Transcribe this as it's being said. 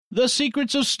The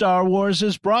Secrets of Star Wars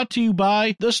is brought to you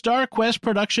by the StarQuest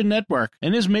Production Network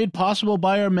and is made possible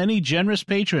by our many generous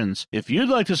patrons. If you'd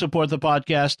like to support the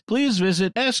podcast, please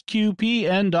visit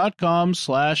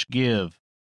sqpn.com/give.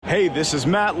 Hey, this is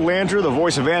Matt Landry, the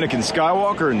voice of Anakin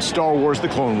Skywalker in Star Wars The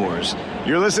Clone Wars.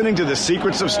 You're listening to The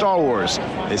Secrets of Star Wars.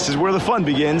 This is where the fun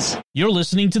begins. You're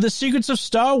listening to The Secrets of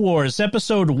Star Wars,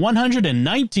 episode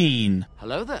 119.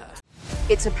 Hello there.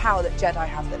 It's a power that Jedi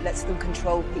have that lets them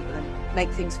control people and make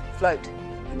things float.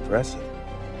 Impressive.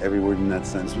 Every word in that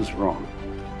sentence was wrong.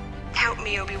 Help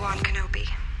me, Obi-Wan Kenobi.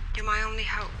 You're my only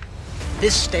hope.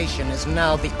 This station is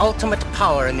now the ultimate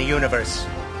power in the universe.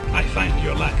 I find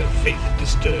your lack of faith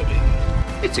disturbing.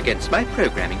 It's against my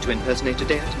programming to impersonate a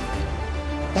deity.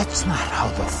 That's not how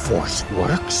the Force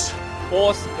works.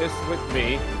 Force is with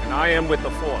me, and I am with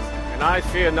the Force, and I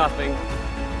fear nothing.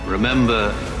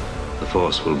 Remember, the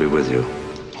Force will be with you,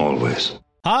 always.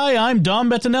 Hi, I'm Dom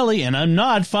Bettinelli, and I'm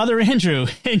not Father Andrew,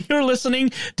 and you're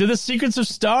listening to The Secrets of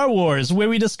Star Wars, where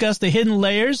we discuss the hidden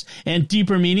layers and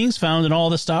deeper meanings found in all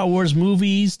the Star Wars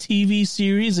movies, TV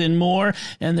series, and more,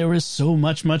 and there is so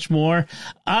much, much more.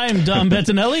 I'm Dom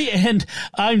Bettinelli, and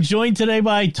I'm joined today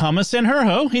by Thomas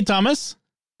Sanherho. Hey, Thomas.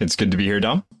 It's good to be here,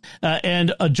 Dom.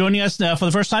 And joining us now for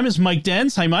the first time is Mike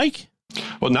Dens. Hi, Mike.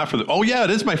 Well, not for the... Oh, yeah, it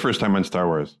is my first time on Star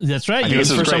Wars. That's right. It's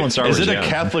the first time on Star Wars, Is it a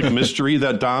Catholic mystery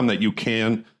that, Dom, that you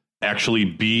can actually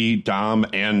be Dom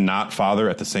and not Father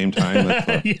at the same time?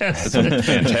 Yes. That's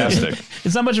fantastic.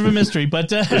 It's not much of a mystery,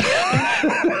 but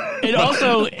and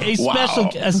also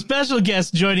a special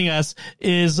guest joining us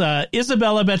is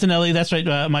Isabella Bettinelli. That's right.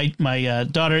 My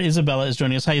daughter Isabella is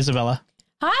joining us. Hi, Isabella.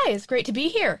 Hi, it's great to be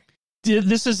here.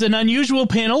 This is an unusual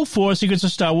panel for Secrets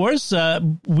of Star Wars.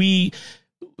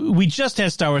 We just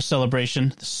had Star Wars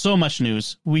Celebration. So much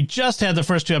news. We just had the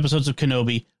first two episodes of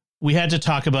Kenobi. We had to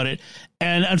talk about it.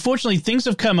 And unfortunately, things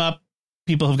have come up.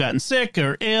 People have gotten sick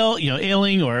or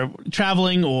ailing or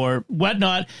traveling or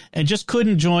whatnot, and just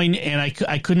couldn't join. And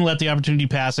I couldn't let the opportunity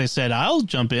pass. I said, I'll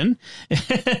jump in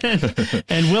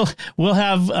and we'll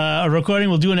have a recording.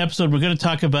 We'll do an episode. We're going to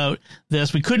talk about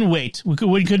this. We couldn't wait.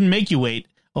 We couldn't make you wait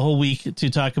a whole week to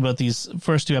talk about these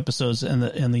first two episodes and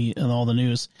all the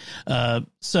news.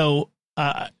 So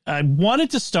I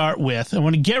wanted to start with, I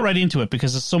want to get right into it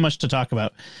because there's so much to talk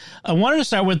about. I wanted to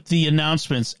start with the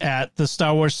announcements at the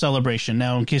Star Wars Celebration.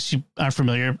 Now, in case you aren't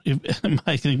familiar,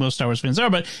 I think most Star Wars fans are,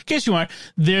 but in case you aren't,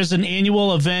 there's an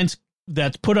annual event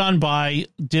that's put on by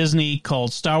Disney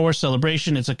called Star Wars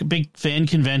Celebration. It's like a big fan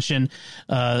convention.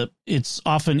 It's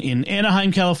often in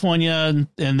Anaheim, California,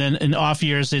 and then in off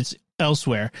years, it's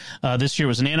elsewhere. This year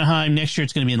was in Anaheim. Next year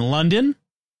it's going to be in London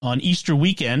on Easter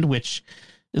weekend, which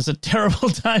is a terrible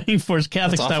timing for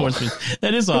Catholic Star Wars fans.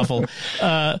 That is awful.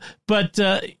 But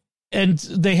and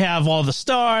they have all the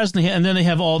stars, and then they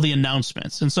have all the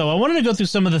announcements. And so I wanted to go through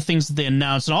some of the things that they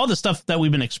announced and all the stuff that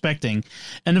we've been expecting.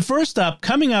 And the first up,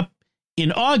 coming up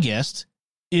in August,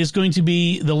 is going to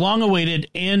be the long-awaited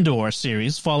Andor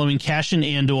series, following Cassian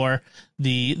Andor,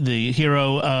 the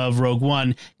hero of Rogue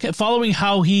One, following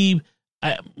how he,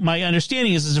 my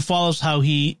understanding is it follows how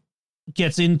he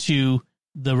gets into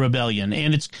the rebellion.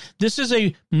 And this is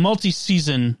a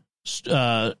multi-season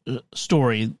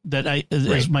story that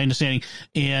is my understanding.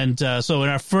 And so in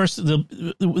our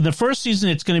the first season,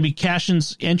 it's going to be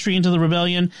Cassian's entry into the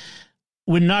rebellion.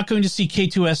 We're not going to see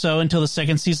K2SO until the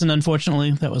second season,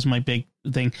 unfortunately. That was my big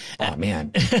thing. Oh,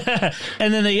 man.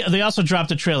 And then they also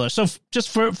dropped a trailer. So just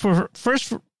for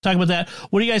talk about that,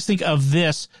 what do you guys think of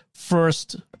this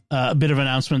first bit of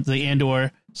announcement, the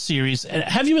Andor series?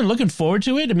 Have you been looking forward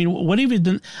to it? I mean, what have you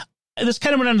done? This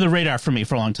kind of went under the radar for me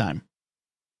for a long time.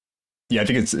 Yeah, I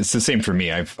think it's the same for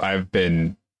me. I've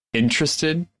been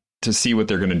interested to see what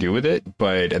they're going to do with it,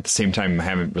 but at the same time, I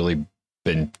haven't really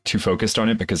been too focused on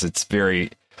it because it's very,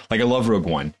 like, I love Rogue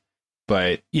One,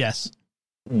 but yes,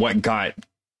 what got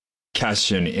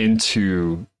Cassian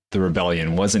into the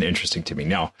rebellion wasn't interesting to me.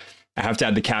 Now, I have to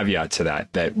add the caveat to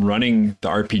that running the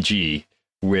RPG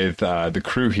with the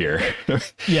crew here,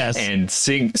 yes, and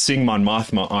seeing Mon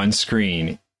Mothma on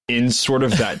screen in sort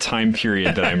of that time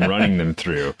period that I'm running them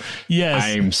through, yes,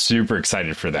 I'm super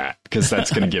excited for that because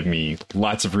that's going to give me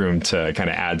lots of room to kind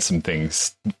of add some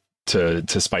things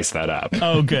to spice that up.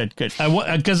 Oh, good.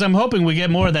 Because I'm hoping we get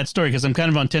more of that story because I'm kind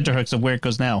of on tenterhooks of where it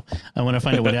goes now. I want to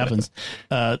find out what happens.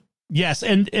 Yes,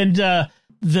 and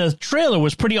the trailer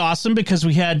was pretty awesome because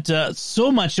we had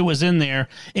so much that was in there,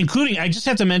 including, I just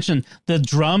have to mention the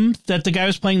drum that the guy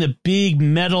was playing, the big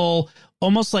metal,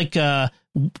 almost like a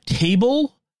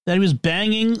table that he was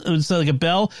banging. It was like a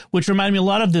bell, which reminded me a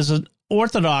lot of, there's an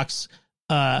Orthodox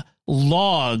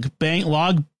log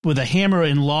with a hammer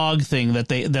and log thing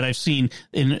that I've seen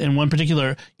in one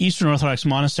particular Eastern Orthodox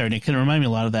monastery. And it can remind me a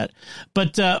lot of that.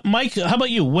 But Mike, how about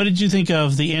you? What did you think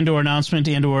of the Andor announcement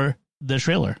and/or the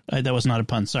trailer? That was not a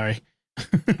pun. Sorry.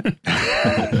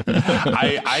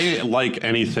 I like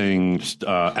anything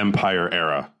Empire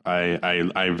era.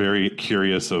 I'm very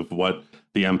curious of what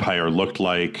the Empire looked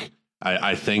like.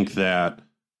 I think that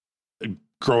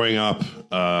growing up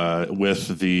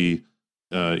with the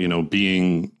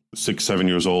being 6-7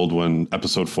 years old when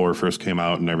Episode 4 first came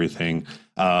out and everything,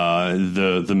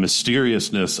 the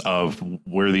mysteriousness of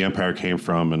where the Empire came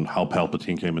from and how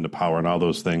Palpatine came into power and all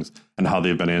those things and how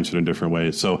they've been answered in different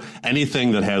ways. So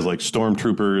anything that has like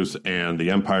stormtroopers and the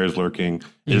Empire's lurking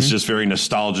is just very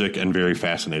nostalgic and very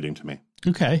fascinating to me.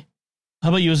 Okay. How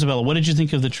about you, Isabella? What did you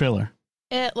think of the trailer?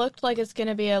 It looked like it's going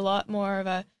to be a lot more of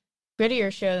a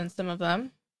grittier show than some of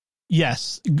them.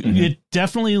 Yes, it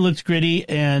definitely looked gritty,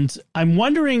 and I'm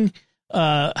wondering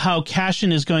how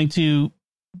Cassian is going to,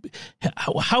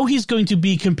 how he's going to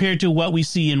be compared to what we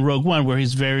see in Rogue One, where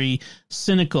he's very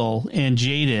cynical and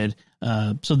jaded.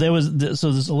 So there's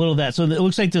a little of that. So it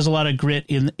looks like there's a lot of grit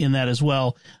in that as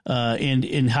well,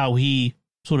 in how he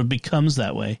sort of becomes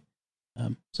that way.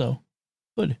 So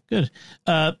good.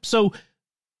 So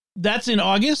that's in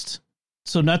August.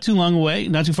 So not too long away,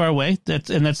 not too far away. That's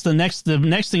the next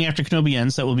thing after Kenobi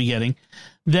ends that we'll be getting.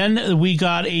 Then we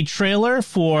got a trailer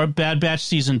for Bad Batch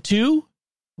Season 2,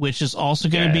 which is also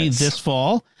going to be this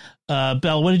fall.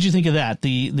 Belle, what did you think of that?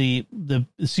 The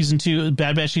Season 2,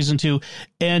 Bad Batch Season 2,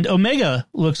 and Omega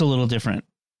looks a little different.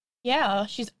 Yeah,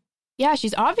 she's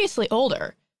obviously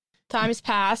older. Time has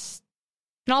passed.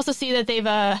 You can also see that they've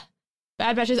Bad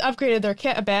Batch has upgraded their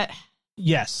kit a bit.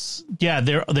 Yes. Yeah,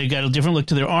 they got a different look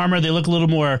to their armor. They look a little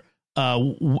more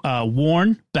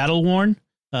worn, battle worn.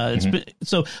 It's been,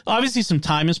 so obviously some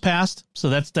time has passed. So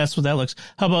that's what that looks.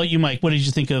 How about you, Mike? What did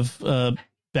you think of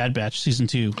Bad Batch Season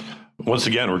 2? Once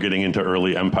again, we're getting into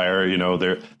early Empire.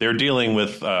 They're dealing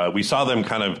with. We saw them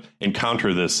kind of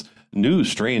encounter this new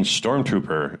strange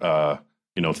stormtrooper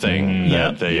thing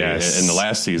that they in the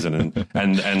last season,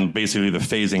 and basically the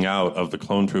phasing out of the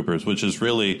clone troopers, which is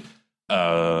really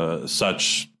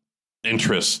such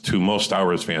interest to most Star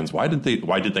Wars fans. Why did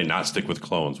they not stick with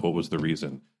clones? What was the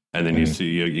reason? And then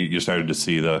you started to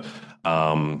see the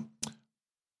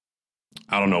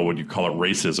I don't know what you call it,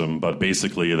 racism, but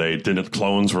basically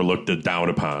clones were looked down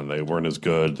upon. They weren't as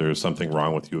good. There's something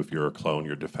wrong with you if you're a clone,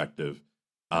 you're defective,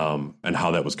 and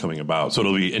how that was coming about. So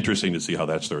it'll be interesting to see how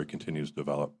that story continues to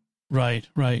develop. Right.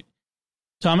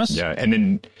 Thomas? Yeah, and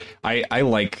then I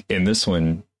like in this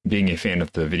one, being a fan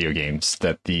of the video games,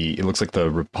 that it looks like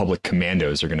the Republic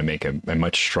Commandos are going to make a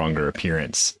much stronger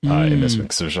appearance in this one,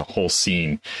 because there's a whole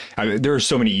scene. There are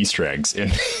so many Easter eggs in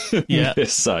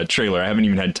this trailer. I haven't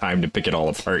even had time to pick it all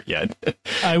apart yet.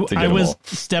 I was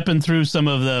stepping through some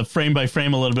of the frame by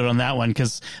frame a little bit on that one,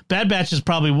 because Bad Batch is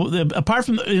probably, apart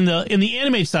from in the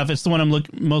anime stuff, it's the one I'm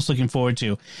most looking forward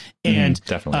to. And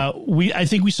definitely, I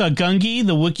think we saw Gungi,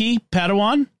 the Wookiee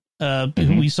Padawan,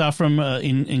 who we saw from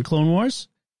in Clone Wars.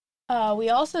 We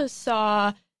also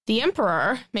saw the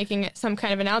Emperor making some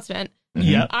kind of announcement.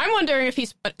 Yeah, I'm wondering if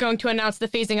he's going to announce the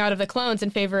phasing out of the clones in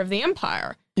favor of the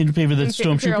Empire. In favor of the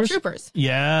Stormtroopers.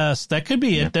 Yes, that could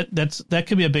be it. That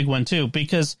could be a big one too,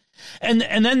 because and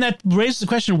then that raises the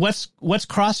question: what's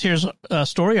Crosshair's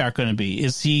story arc going to be?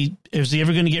 Is he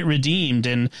ever going to get redeemed?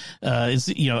 And is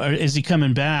he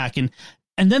coming back?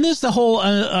 And then there's the whole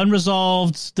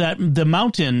unresolved the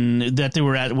mountain that they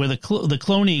were at, where the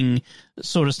cloning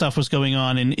sort of stuff was going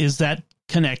on, and is that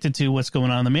connected to what's going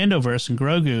on in the Mandoverse and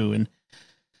Grogu? And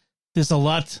there's a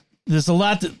lot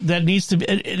that needs to be.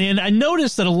 And I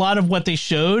noticed that a lot of what they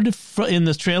showed in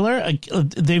this trailer,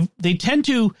 they tend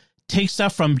to take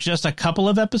stuff from just a couple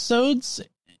of episodes,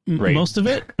 most of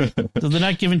it, so they're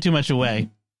not giving too much away.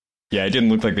 Yeah, it didn't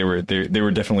look like they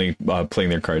were definitely playing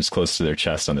their cards close to their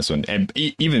chest on this one. And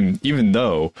even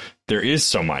though there is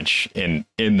so much in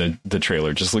the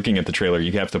trailer, just looking at the trailer,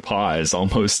 you have to pause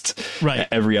almost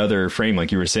every other frame,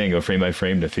 like you were saying, go frame by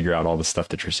frame to figure out all the stuff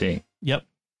that you're seeing. Yep.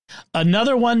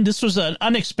 Another one, this was an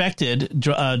unexpected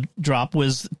drop,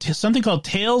 was something called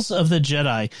Tales of the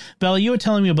Jedi. Bella, you were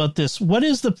telling me about this. What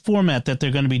is the format that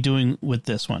they're going to be doing with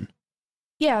this one?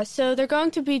 Yeah, so they're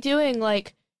going to be doing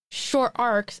like short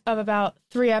arcs of about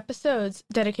 3 episodes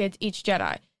dedicated to each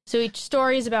Jedi. So each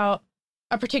story is about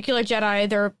a particular Jedi,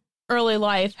 their early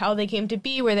life, how they came to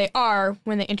be where they are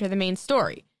when they enter the main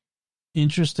story.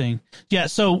 Interesting. Yeah,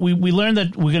 so we learned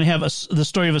that we're going to have the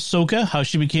story of Ahsoka, how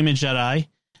she became a Jedi,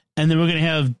 and then we're going to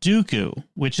have Dooku,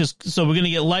 so we're going to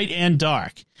get light and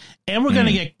dark. And we're going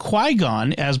to get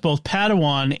Qui-Gon as both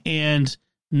Padawan and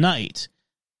Knight.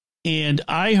 And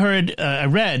I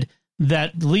read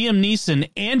that Liam Neeson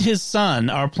and his son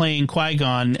are playing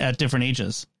Qui-Gon at different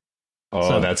ages. Oh,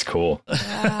 so, that's cool.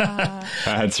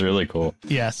 That's really cool.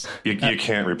 Yes. You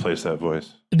can't replace that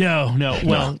voice. No.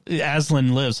 Well,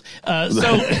 Aslan lives. I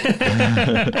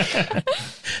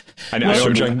know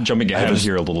I'm jumping ahead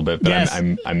here a little bit, but yes.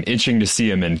 I'm itching to see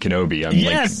him in Kenobi. I'm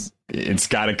like, it's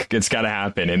gotta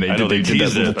happen. And they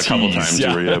did that a couple times.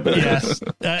 Yeah. Yes,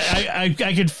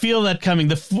 I could feel that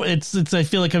coming. I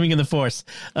feel it coming in the Force.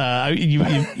 You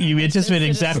anticipate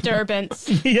exactly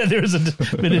disturbance. Yeah, there's a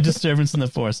bit of disturbance in the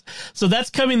Force. So that's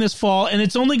coming this fall, and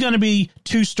it's only going to be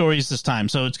 2 stories this time.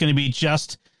 So it's going to be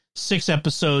just 6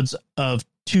 episodes of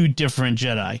 2 different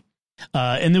Jedi.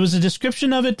 And there was a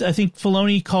description of it. I think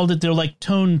Filoni called it, they're like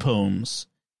tone poems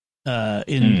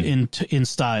in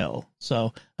style.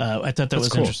 So I thought that was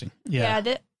cool. Interesting. Yeah.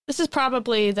 This is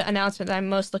probably the announcement I'm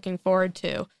most looking forward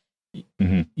to.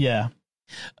 Mm-hmm. Yeah.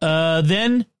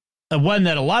 Then one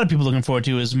that a lot of people are looking forward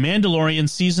to is Mandalorian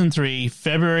Season 3,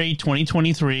 February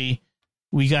 2023.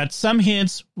 We got some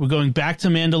hints. We're going back to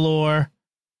Mandalore.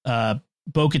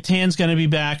 Bo-Katan's going to be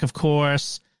back, of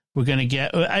course. We're going to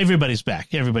get everybody's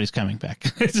back. Everybody's coming back.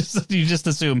 You just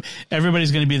assume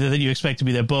everybody's going to be there that you expect to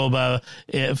be there. Boba,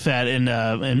 Fett,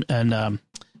 and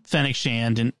Fennec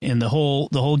Shand and the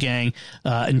whole gang.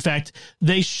 In fact,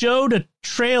 they showed a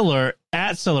trailer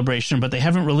at Celebration, but they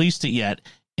haven't released it yet.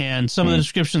 And some of the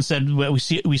descriptions said we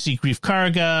see Greef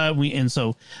Karga,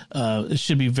 so it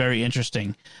should be very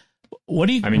interesting.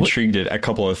 I'm intrigued at a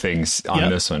couple of things on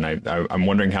this one. I'm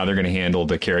wondering how they're going to handle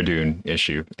the Cara Dune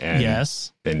issue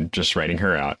and just writing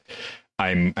her out.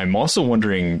 I'm also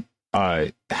wondering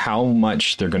how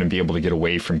much they're going to be able to get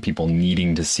away from people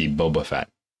needing to see Boba Fett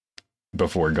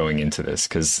before going into this,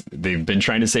 because they've been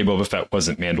trying to say Boba Fett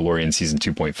wasn't Mandalorian season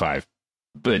 2.5,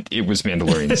 but it was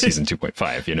Mandalorian season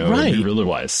 2.5. You know, right. It really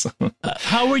was.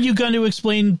 How are you going to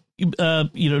explain,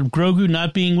 Grogu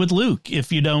not being with Luke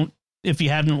if you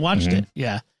hadn't watched it?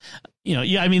 Yeah.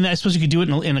 I mean, I suppose you could do it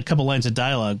in a couple lines of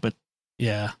dialogue, but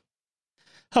yeah.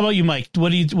 How about you, Mike?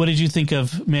 What did you think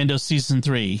of Mando season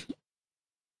 3?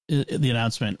 The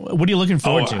announcement. What are you looking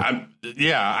forward to?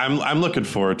 I'm looking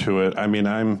forward to it. I mean,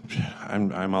 I'm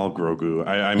all Grogu.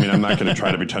 I mean, I'm not going to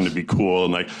try to pretend to be cool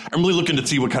and I'm really looking to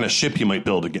see what kind of ship he might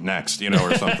build to get next,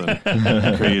 or something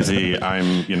crazy.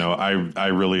 I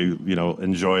really,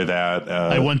 enjoy that.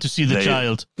 I want to see the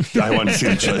child. I want to see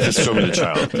the child. Just show me the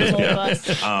child.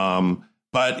 Yeah.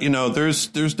 But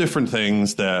there's different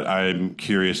things that I'm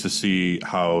curious to see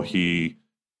how he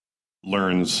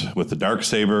learns with the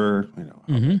Darksaber,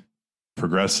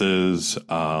 progresses,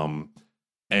 and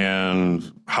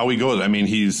how he goes. I mean,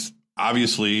 he's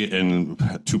obviously in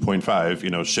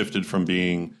 2.5, shifted from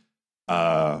being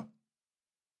a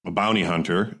bounty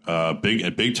hunter,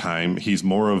 big time. He's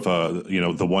more of a,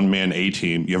 the one man A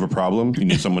team. You have a problem? You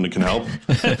need someone that can help?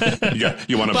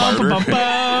 You want to barter?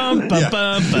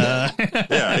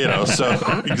 So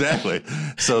exactly.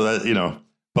 So that,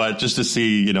 but just to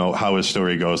see, how his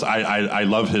story goes, I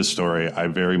love his story. I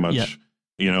very much,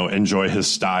 enjoy his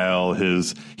style.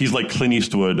 He's like Clint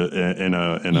Eastwood in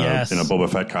a Boba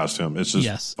Fett costume. It's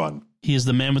just fun. He is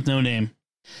the man with no name.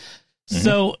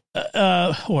 So,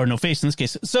 or no face in this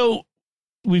case. So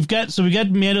we got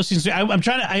Mando season 3. I'm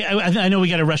trying to. I know we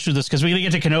got to rush through this because we got to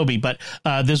get to Kenobi, but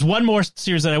there's one more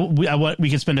series that we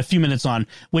can spend a few minutes on,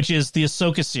 which is the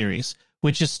Ahsoka series,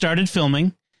 which has started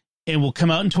filming. It will come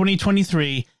out in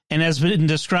 2023 and has been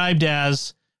described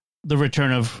as the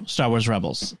return of Star Wars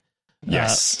Rebels.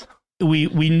 Yes.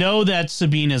 We know that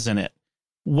Sabine is in it.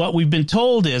 What we've been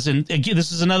told is, and again,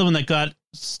 this is another one that got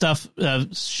stuff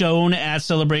shown at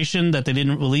Celebration that they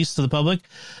didn't release to the public.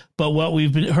 But what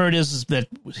we've heard is that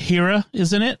Hera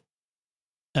is in it.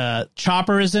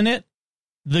 Chopper is in it.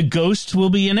 The Ghost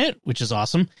will be in it, which is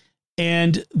awesome.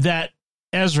 And that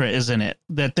Ezra is in it.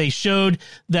 That they showed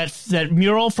that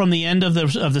mural from the end of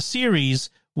the series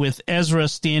with Ezra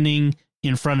standing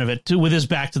in front of it with his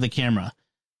back to the camera.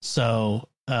 So,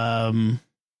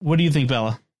 what do you think,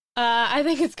 Bella? I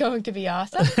think it's going to be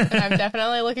awesome, and I'm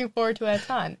definitely looking forward to it a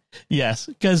ton. Yes,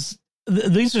 because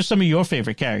these are some of your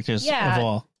favorite characters of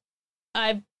all.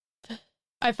 I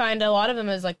find a lot of them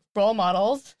as role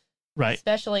models, right?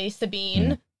 Especially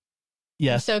Sabine.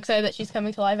 Yes, I'm so excited that she's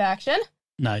coming to live action.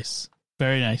 Nice.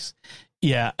 Very nice.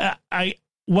 Yeah.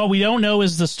 What we don't know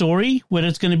is the story, what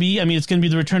it's going to be. I mean, it's going to be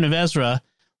the return of Ezra.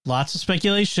 Lots of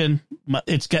speculation.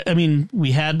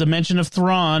 We had the mention of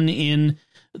Thrawn in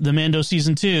the Mando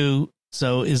season 2.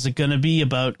 So is it going to be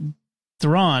about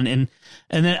Thrawn? And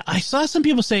then I saw some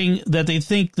people saying that they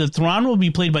think that Thrawn will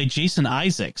be played by Jason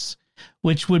Isaacs.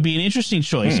 which would be an interesting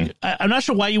choice. I'm not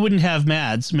sure why you wouldn't have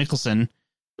Mads Mikkelsen.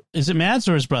 Is it Mads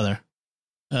or his brother?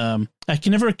 I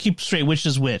can never keep straight which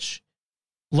is which.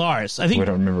 Lars. I think. I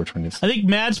don't remember which one it is. I think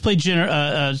Mads played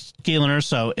Galen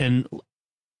Erso, and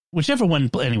whichever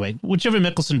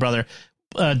Mikkelsen brother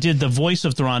did the voice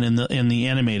of Thrawn in the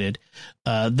animated.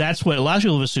 That's what a lot of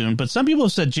people have assumed, but some people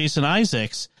have said Jason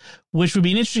Isaacs, which would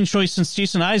be an interesting choice since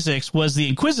Jason Isaacs was the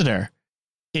Inquisitor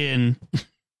in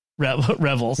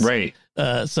Rebels. Right.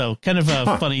 So kind of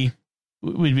a funny,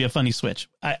 would be a funny switch.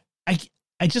 I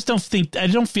just don't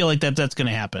feel like that's going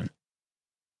to happen.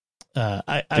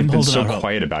 I'm holding so out hope.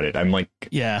 Quiet about it. I'm like,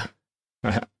 yeah.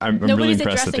 I'm really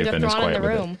impressed that they've been as quiet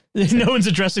with it. No one's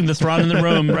addressing the Thrawn in the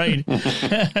room, right?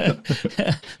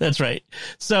 That's right.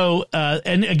 So,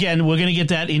 and again, we're going to get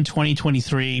that in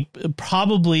 2023,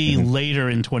 probably later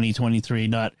in 2023,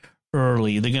 not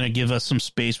early. They're going to give us some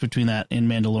space between that and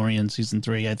Mandalorian season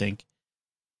 3, I think.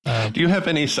 Do you have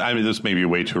any? I mean, this may be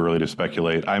way too early to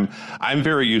speculate. I'm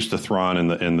very used to Thrawn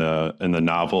in the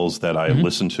novels that I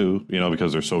listen to,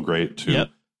 because they're so great to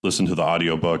listen to the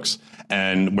audiobooks,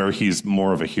 and where he's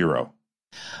more of a hero.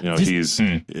 He's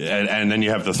and then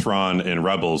you have the Thrawn in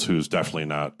Rebels, who's definitely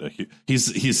not.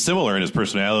 He's similar in his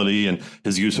personality and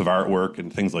his use of artwork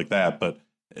and things like that, but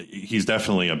he's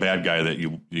definitely a bad guy that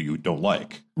you don't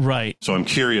like. Right. So I'm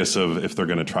curious if they're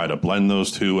going to try to blend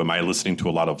those two. Am I listening to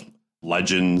a lot of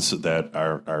legends that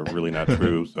are really not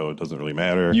true, so it doesn't really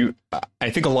matter?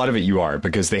 I think a lot of it you are,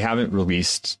 because they haven't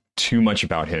released too much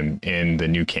about him in the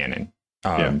new canon.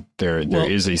 There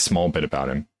is a small bit about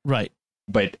him. Right.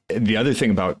 But the other thing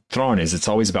about Thrawn is it's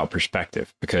always about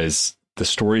perspective, because the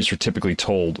stories are typically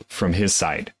told from his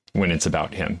side when it's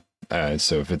about him.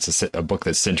 So if it's a book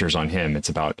that centers on him, it's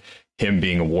about him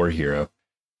being a war hero.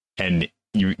 And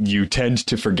you tend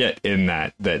to forget in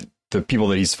that the people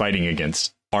that he's fighting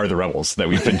against are the rebels that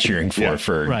we've been cheering for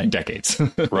decades.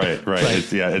 Right.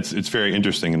 It's very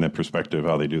interesting in that perspective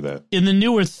how they do that. In the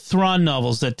newer Thrawn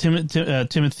novels that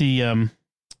Timothy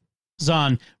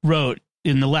Zahn wrote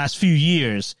in the last few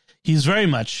years, he's very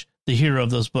much the hero of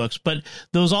those books. But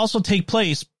those also take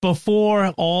place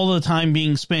before all the time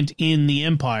being spent in the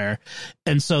Empire,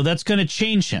 and so that's going to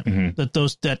change him.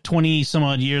 That 20 some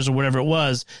odd years or whatever it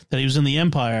was that he was in the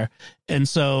Empire, and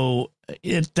so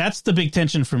that's the big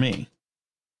tension for me.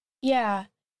 Yeah.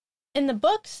 In the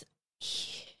books,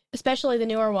 especially the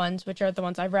newer ones, which are the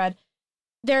ones I've read,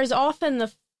 there's often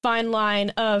the fine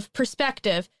line of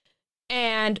perspective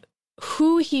and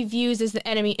who he views as the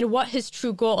enemy and what his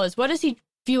true goal is. What does he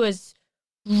view as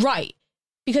right?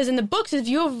 Because in the books, his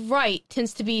view of right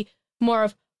tends to be more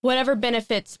of whatever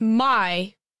benefits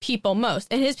my people most.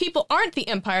 And his people aren't the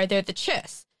Empire, they're the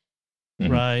Chiss.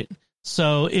 Right.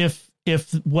 So if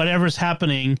whatever's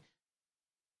happening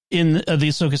in the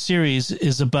Ahsoka series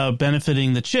is about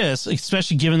benefiting the Chiss,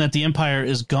 especially given that the Empire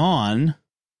is gone,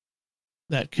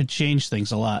 that could change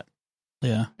things a lot.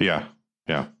 Yeah.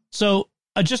 So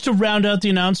just to round out the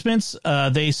announcements,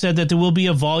 they said that there will be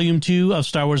a volume 2 of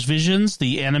Star Wars Visions,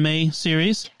 the anime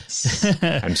series.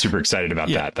 I'm super excited about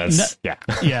that. That's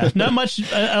not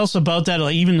much else about that.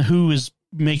 Like even who is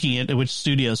making it, which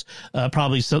studios,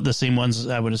 probably the same ones,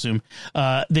 I would assume.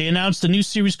 They announced a new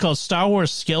series called Star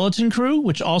Wars Skeleton Crew,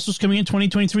 which also is coming in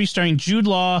 2023, starring Jude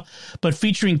Law, but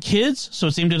featuring kids. So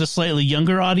it's aimed at a slightly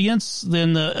younger audience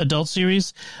than the adult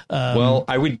series. Well,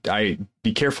 I'd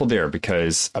be careful there,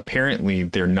 because apparently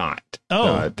they're not.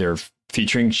 They're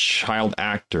featuring child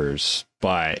actors,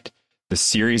 but the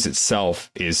series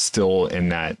itself is still in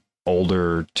that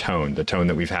older tone, the tone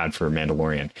that we've had for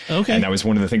Mandalorian. Okay. And that was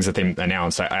one of the things that they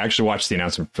announced. I actually watched the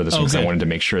announcement for this one because I wanted to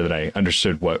make sure that I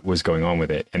understood what was going on with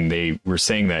it. And they were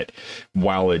saying that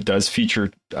while it does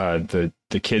feature the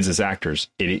kids as actors,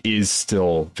 it is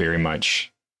still very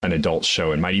much an adult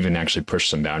show and might even actually push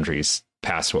some boundaries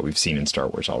past what we've seen in Star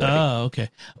Wars already. Oh, okay.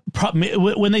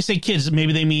 When they say kids,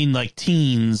 maybe they mean like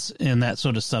teens and that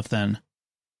sort of stuff then.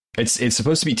 It's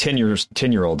supposed to be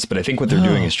 10-year-olds, but I think what they're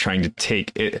doing is trying to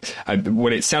take it.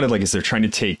 What it sounded like is they're trying to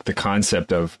take the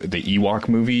concept of the Ewok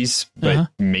movies, but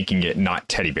making it not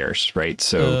teddy bears, right?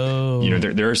 So,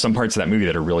 there are some parts of that movie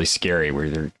that are really scary, where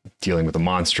they're dealing with the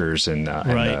monsters and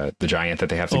the giant that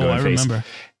they have to go and face. Remember.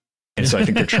 And so I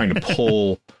think they're trying to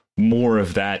pull more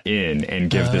of that in and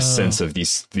give this sense of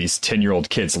these 10-year-old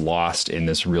kids lost in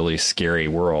this really scary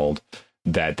world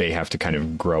that they have to kind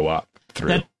of grow up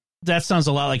through. That sounds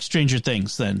a lot like Stranger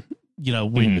Things then, I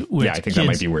think that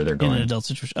might be where they're going. In an adult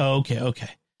situation. Oh, okay.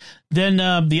 Then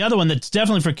the other one that's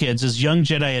definitely for kids is Young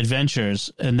Jedi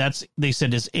Adventures. And they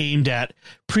said is aimed at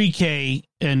pre-K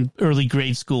and early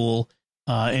grade school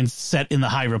and set in the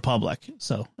High Republic.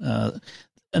 So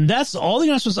And that's all the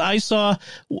announcements I saw.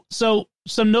 So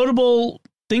some notable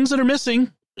things that are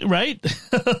missing, right?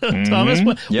 Thomas,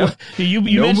 yep. you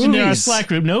no mentioned movies. in our Slack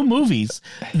group, no movies.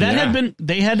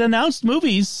 They had announced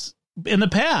movies in the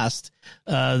past.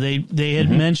 They had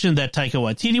mentioned that Taika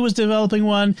Waititi was developing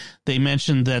one. They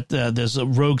mentioned that there's a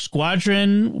Rogue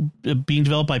Squadron being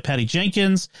developed by Patty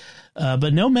Jenkins,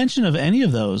 but no mention of any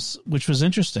of those, which was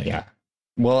interesting. Yeah.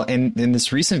 Well, and in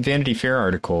this recent Vanity Fair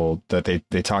article that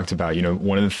they talked about,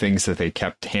 one of the things that they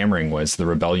kept hammering was the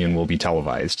rebellion will be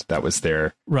televised. That was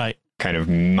their kind of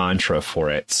mantra for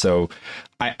it. So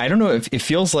I don't know if it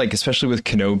feels like, especially with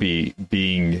Kenobi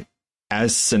being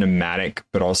as cinematic,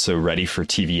 but also ready for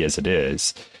TV as it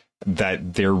is,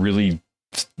 that they're really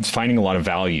finding a lot of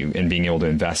value in being able to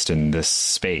invest in this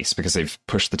space because they've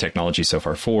pushed the technology so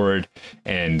far forward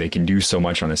and they can do so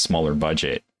much on a smaller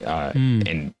budget.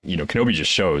 And, Kenobi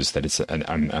just shows that it's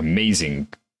an amazing,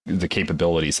 the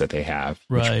capabilities that they have,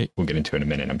 which we'll get into in a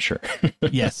minute, I'm sure.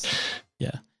 Yes.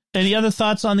 Yeah. Any other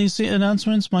thoughts on these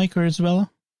announcements, Mike or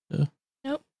Isabella?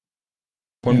 Nope.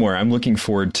 One more. I'm looking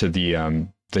forward to the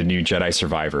new Jedi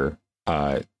Survivor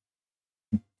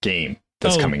game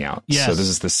that's coming out. Yes. So this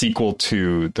is the sequel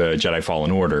to the Jedi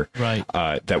Fallen Order. Right.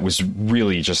 That was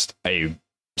really just a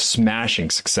smashing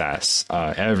success.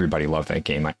 Everybody loved that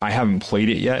game. I haven't played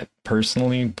it yet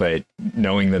personally, but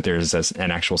knowing that there's an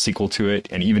actual sequel to it,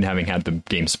 and even having had the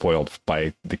game spoiled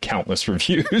by the countless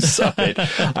reviews of it,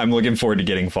 I'm looking forward to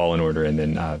getting Fallen Order and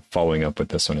then following up with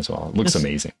this one as well. It looks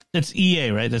amazing. It's EA,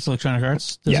 right? That's Electronic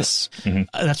Arts. Yes.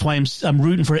 That's why I'm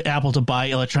rooting for Apple to buy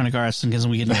Electronic Arts because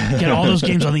we can get all those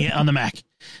games on the Mac.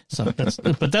 So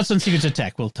that's on Secrets of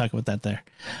Tech. We'll talk about that there.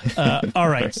 All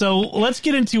right. So let's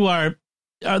get into our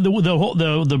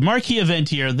the marquee event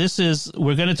here.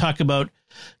 We're going to talk about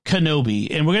Kenobi,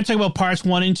 and we're going to talk about parts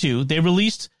 1 and 2. They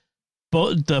released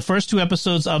both the first 2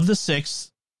 episodes of the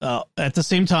 6 at the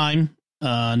same time,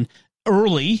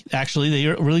 early. Actually, they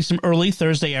released them early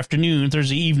Thursday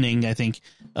evening, I think,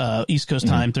 East Coast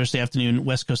time, Thursday afternoon,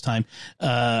 West Coast time,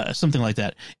 something like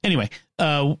that. Anyway,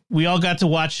 we all got to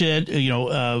watch it,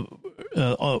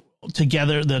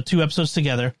 together, the 2 episodes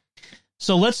together.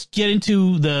 So let's get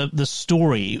into the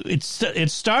story. It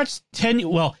starts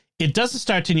it doesn't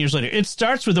start 10 years later. It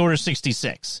starts with Order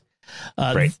 66.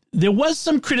 Right. There was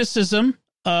some criticism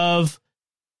of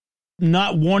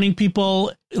not warning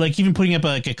people, like even putting up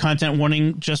a content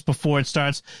warning just before it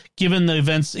starts, given the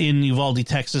events in Uvalde,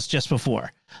 Texas, just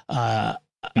before.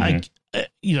 Showing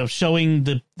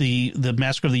the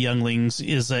Massacre of the Younglings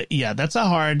is that's a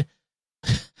hard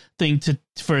thing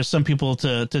for some people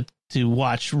to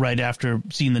watch right after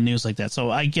seeing the news like that. So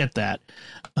I get that.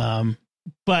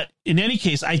 But in any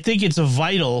case, I think it's a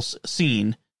vital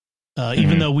scene,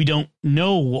 even though we don't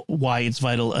know why it's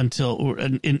vital until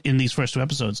in these first 2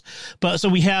 episodes. But so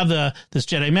we have this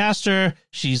Jedi Master.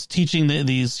 She's teaching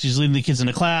she's leading the kids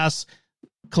into class.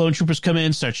 Clone troopers come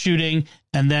in, start shooting,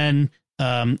 and then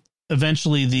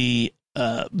eventually the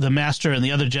Master and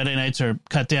the other Jedi Knights are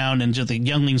cut down, and just the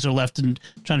younglings are left and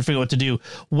trying to figure out what to do.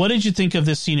 What did you think of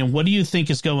this scene, and what do you think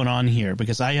is going on here?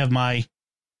 Because I have my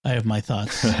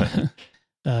thoughts.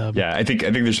 I think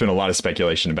there's been a lot of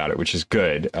speculation about it, which is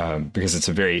good because it's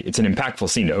an impactful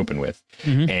scene to open with,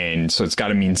 and so it's got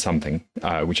to mean something,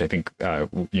 which I think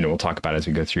we'll talk about as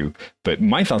we go through. But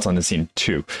my thoughts on the scene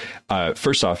too.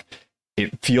 First off,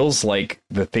 it feels like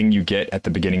the thing you get at the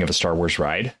beginning of a Star Wars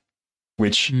ride,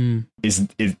 which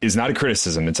is not a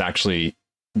criticism. It's actually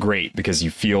great because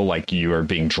you feel like you are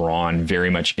being drawn very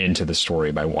much into the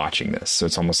story by watching this. So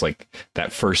it's almost like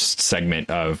that first segment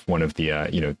of one of the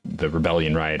the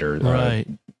Rebellion ride or the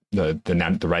ride that they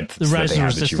have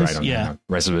that you ride on.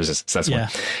 Rise of Resistance. That's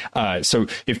one. So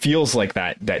it feels like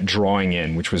that drawing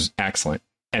in, which was excellent,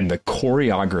 and the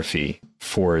choreography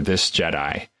for this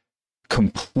Jedi,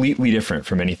 completely different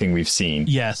from anything we've seen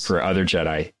for other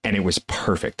Jedi, and it was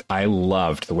perfect. I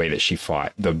loved the way that she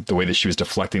fought. The way that she was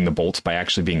deflecting the bolts by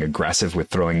actually being aggressive with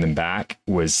throwing them back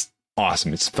was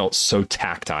awesome. It felt so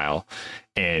tactile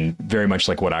and very much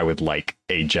like what I would like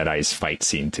a Jedi's fight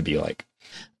scene to be like.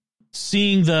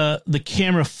 Seeing the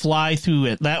camera fly through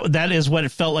it, that is what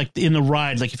it felt like in the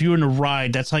ride. Like if you were in a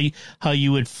ride, that's how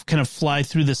you would kind of fly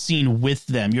through the scene with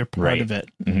them. You're part of it.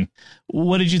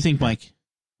 What did you think, Mike?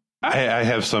 I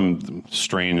have some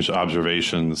strange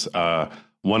observations.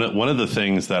 One of the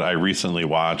things that I recently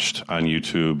watched on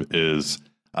YouTube is,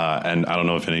 and I don't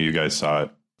know if any of you guys saw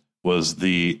it, was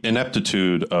the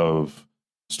ineptitude of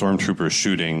stormtroopers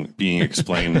shooting being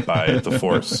explained by the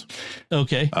Force.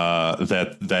 Okay.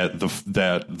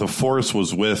 That the Force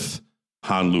was with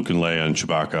Han, Luke, and Leia and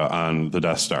Chewbacca on the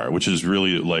Death Star, which is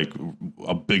really like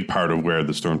a big part of where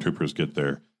the stormtroopers get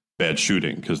their bad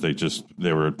shooting, because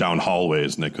they were down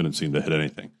hallways and they couldn't seem to hit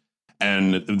anything.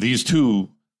 And these two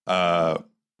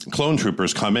clone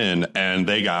troopers come in and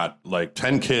they got like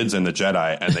 10 kids and the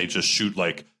Jedi, and they just shoot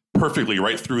like perfectly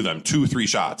right through them, 2-3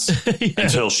 shots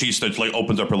until she like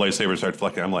opens up her lightsaber and starts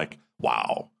flicking. I'm like,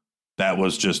 wow, that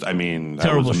was just, I mean, that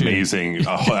terrible was amazing.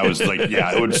 I was like,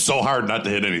 yeah, it was so hard not to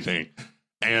hit anything.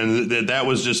 And that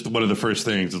was just one of the first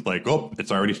things. It's like, oh,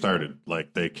 it's already started.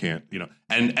 Like they can't,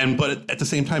 but at the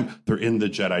same time, they're in the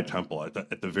Jedi temple.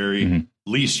 At the very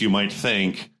least, you might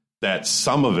think that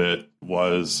some of it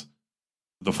was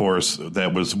the Force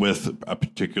that was with a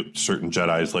particular certain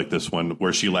Jedis, like this one,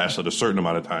 where she lasted a certain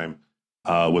amount of time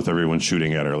with everyone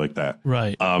shooting at her like that.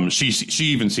 Right. She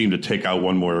even seemed to take out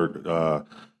one more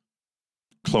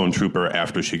clone trooper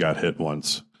after she got hit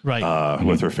once. Right.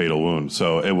 With her fatal wound.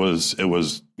 So it was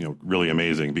really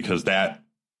amazing, because that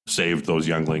saved those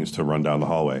younglings to run down the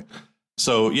hallway.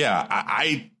 So yeah,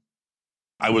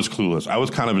 I was clueless. I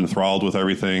was kind of enthralled with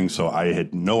everything, so I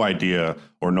had no idea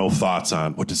or no thoughts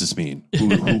on what does this mean?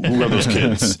 Who are those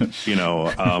kids?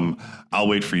 I'll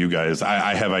wait for you guys.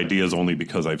 I have ideas only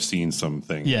because I've seen some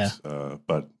things. Yeah.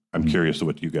 But I'm curious to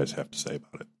what you guys have to say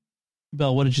about it.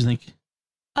 Belle, what did you think?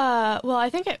 Well, I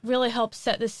think it really helps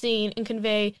set the scene and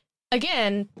convey,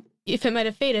 again, if it might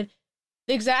have faded,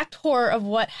 the exact horror of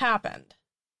what happened.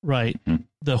 Right.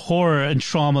 The horror and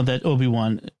trauma that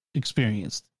Obi-Wan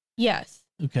experienced. Yes.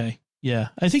 Okay. Yeah.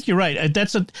 I think you're right. I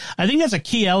think that's a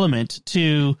key element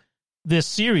to this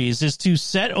series, is to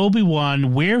set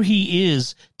Obi-Wan where he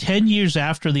is 10 years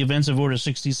after the events of Order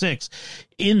 66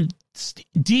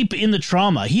 deep in the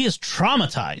trauma. He is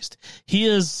traumatized. He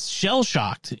is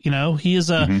shell-shocked. He is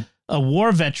a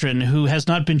war veteran who has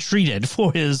not been treated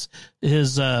for his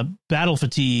battle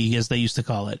fatigue, as they used to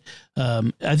call it.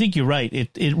 I think you're right.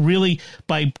 It really,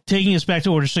 by taking us back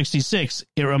to Order 66,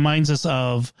 it reminds us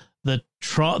of the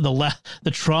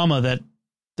trauma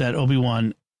that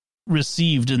Obi-Wan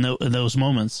received in those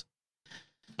moments.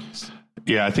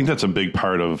 Yeah, I think that's a big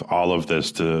part of all of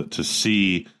this, to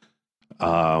see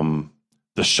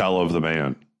the shell of the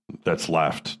man that's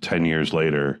left 10 years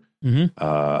later.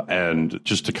 And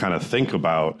just to kind of think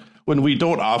about, when we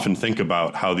don't often think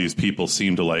about how these people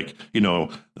seem to, like,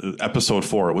 episode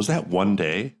 4, was that one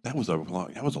day? That was a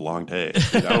long day.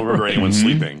 I don't remember anyone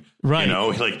sleeping. Right.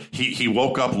 Like he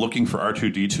woke up looking for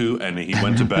R2-D2 and he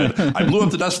went to bed. I blew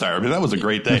up the Death Star. I mean, that was a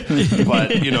great day.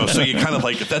 But, so you kind of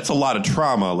like, that's a lot of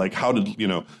trauma. Like, how did,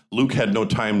 Luke had no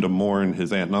time to mourn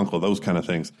his aunt and uncle, those kind of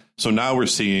things. So now we're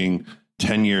seeing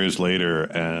 10 years later,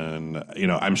 and,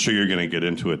 I'm sure you're going to get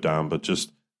into it, Dom, but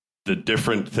just the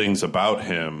different things about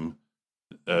him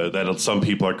that some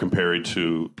people are comparing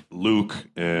to Luke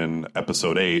in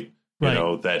episode 8,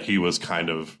 right. That he was kind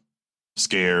of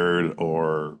scared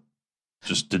or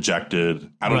just dejected.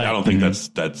 I don't think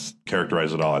that's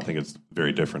characterized at all. I think it's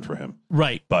very different for him.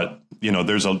 Right. But,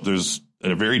 there's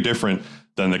a very different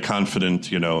than the confident,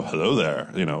 hello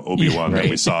there, Obi-Wan that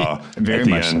we saw at the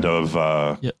end of,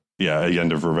 the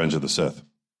end of Revenge of the Sith.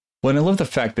 Well, and I love the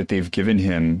fact that they've given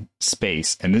him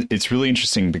space. And it's really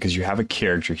interesting because you have a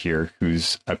character here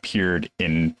who's appeared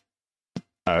in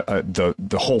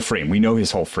the whole frame. We know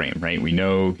his whole frame, right? We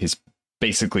know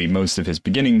basically most of his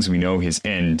beginnings. We know his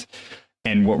end.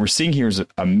 And what we're seeing here is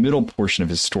a middle portion of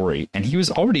his story. And he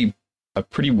was already a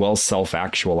pretty well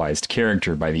self-actualized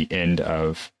character by the end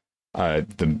of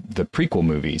the prequel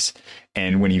movies.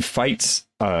 And when he fights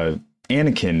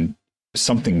Anakin,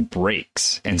 something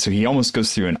breaks, and so he almost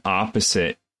goes through an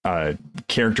opposite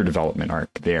character development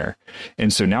arc there.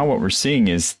 And so now what we're seeing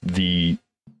is the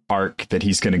arc that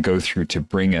he's going to go through to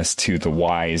bring us to the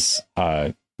wise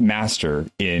master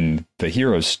in the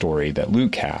hero's story that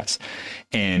Luke has.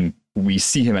 And we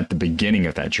see him at the beginning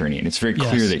of that journey, and it's very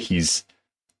clear that he's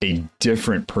a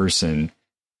different person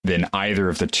than either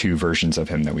of the two versions of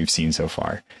him that we've seen so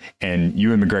far. And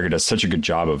Ewan McGregor does such a good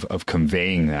job of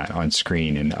conveying that on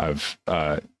screen, and of,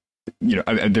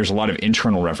 there's a lot of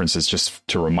internal references just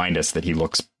to remind us that he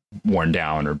looks worn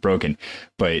down or broken,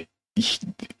 but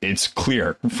it's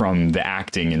clear from the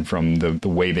acting and from the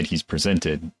way that he's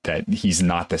presented that he's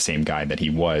not the same guy that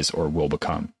he was or will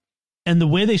become. And the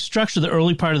way they structure the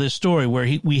early part of this story, where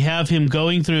we have him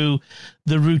going through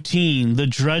the routine, the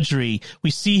drudgery,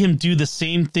 we see him do the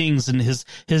same things in his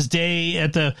day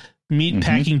at the meat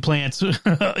packing plants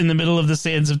in the middle of the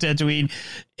sands of Tatooine,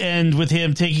 and with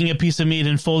him taking a piece of meat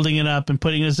and folding it up and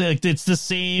putting it, it's the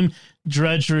same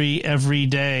drudgery every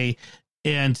day.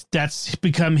 And that's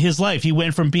become his life. He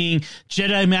went from being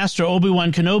Jedi Master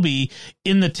Obi-Wan Kenobi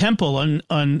in the temple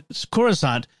on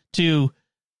Coruscant to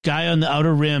guy on the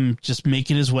Outer Rim, just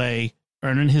making his way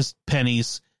earning his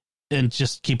pennies and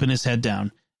just keeping his head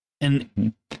down,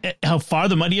 and how far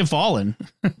the mighty have fallen.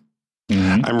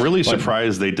 I'm really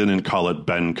surprised they didn't call it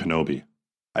Ben Kenobi.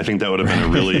 I think that would have been a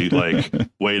really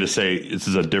way to say this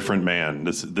is a different man.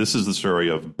 This is the story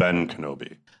of Ben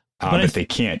Kenobi. But they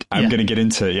can't. I'm going to get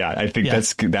into I think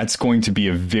that's going to be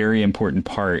a very important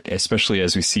part, especially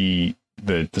as we see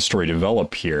the story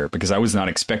develop here, because I was not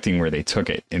expecting where they took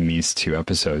it in these 2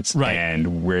 episodes,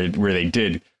 and where they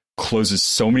did closes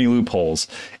so many loopholes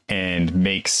and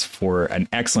makes for an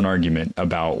excellent argument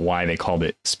about why they called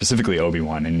it specifically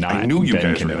Obi-Wan and not Ben Kenobi. I knew you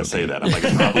guys were going to say that. I'm like,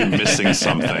 I'm probably missing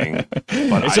something.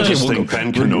 But I just think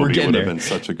Ben Kenobi would have been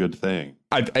such a good thing.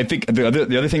 I think the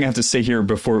other thing I have to say here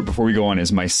before we go on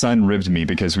is my son ribbed me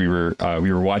because we were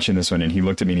watching this one, and he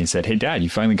looked at me and he said, "Hey, Dad, you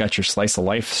finally got your slice of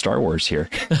life Star Wars here."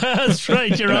 That's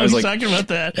right. You're always talking about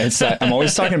that. I'm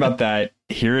always talking about that.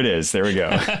 Here it is. There we go.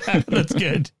 That's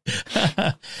good.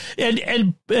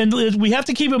 And we have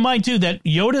to keep in mind too that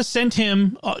Yoda sent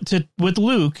him with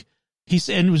Luke. He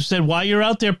said, while you're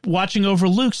out there watching over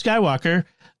Luke Skywalker,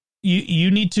 you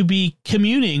need to be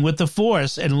communing with the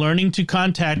Force and learning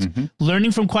to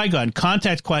learning from Qui-Gon,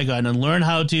 contact Qui-Gon, and learn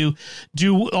how to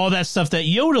do all that stuff that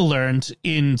Yoda learned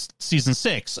in season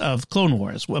 6 of Clone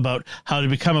Wars about how to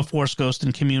become a Force ghost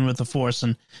and commune with the Force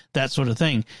and that sort of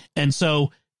thing. And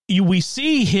so we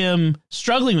see him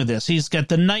struggling with this. He's got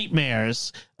the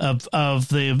nightmares of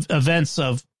the events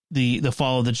of the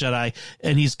fall of the Jedi,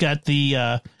 and he's got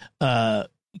the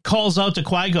calls out to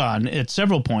Qui-Gon at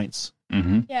several points.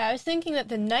 Mm-hmm. Yeah, I was thinking that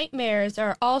the nightmares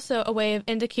are also a way of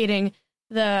indicating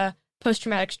the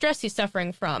post-traumatic stress he's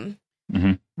suffering from.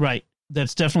 Mm-hmm. Right.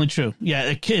 That's definitely true.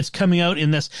 Yeah, it's coming out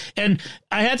in this. And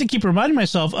I had to keep reminding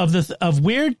myself of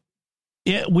where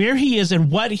he is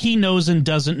and what he knows and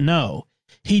doesn't know.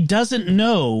 He doesn't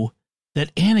know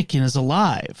that Anakin is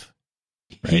alive.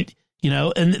 Right.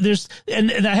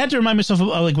 And I had to remind myself of,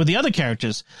 like with the other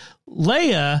characters,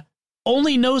 Leia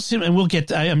only knows him, and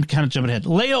I am kind of jumping ahead.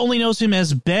 Leia only knows him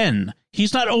as Ben.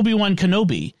 He's not Obi-Wan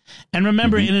Kenobi. And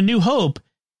remember, in A New Hope,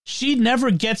 she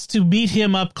never gets to meet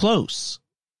him up close.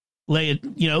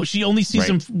 Leia, she only sees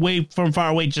him from far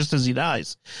away just as he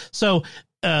dies. So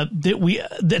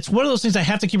that's one of those things I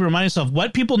have to keep reminding myself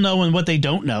what people know and what they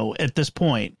don't know at this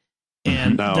point.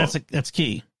 And that's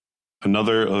key.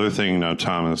 Another thing now,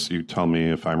 Thomas, you tell me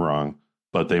if I'm wrong,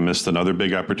 but they missed another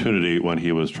big opportunity when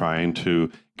he was trying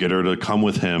to get her to come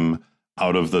with him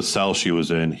out of the cell she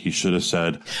was in. He should have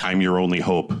said, "I'm your only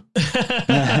hope."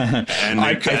 and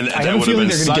that would have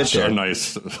been such a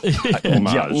nice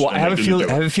homage. I have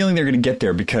a feeling they're going to get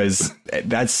there, because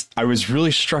I was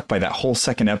really struck by that whole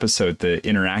second episode, the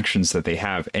interactions that they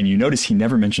have, and you notice he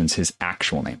never mentions his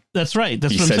actual name. That's right.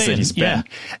 That's he what I'm says saying. That he's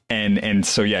Ben, and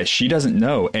so she doesn't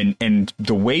know, and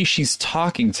the way she's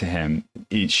talking to him,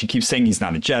 she keeps saying he's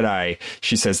not a Jedi.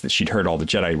 She says that she'd heard all the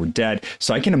Jedi were dead.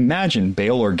 So I can imagine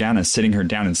Bail Organa sitting her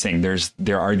down and saying,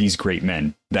 there are these great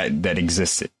men that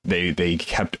existed. They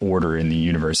kept order in the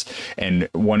universe, and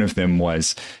one of them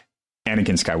was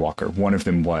Anakin Skywalker. One of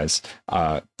them was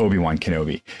Obi-Wan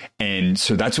Kenobi. And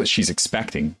so that's what she's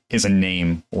expecting, is a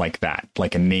name like that,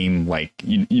 like a name like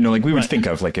like we would think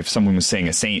of, like if someone was saying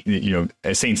a saint,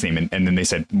 a saint's name, and then they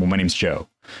said, "Well, my name's Joe,"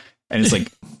 and it's like,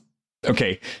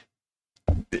 okay.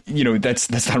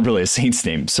 That's not really a saint's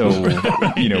name. So,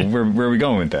 where are we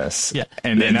going with this? Yeah.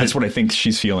 And that's what I think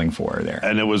she's feeling for there.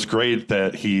 And it was great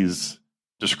that he's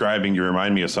describing, you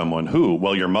remind me of someone who,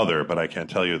 well, your mother, but I can't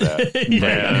tell you that.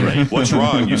 Right. What's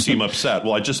wrong? You seem upset.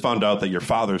 Well, I just found out that your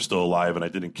father's still alive and I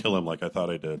didn't kill him like I thought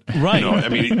I did. Right.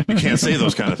 You can't say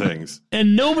those kind of things.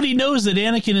 And nobody knows that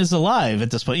Anakin is alive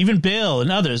at this point. Even Bail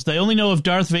and others, they only know of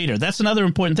Darth Vader. That's another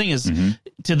important thing is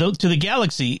to the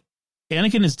galaxy,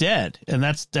 Anakin is dead, and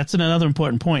that's another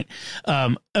important point.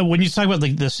 When you talk about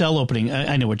the cell opening,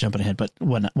 I know we're jumping ahead, but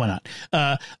why not?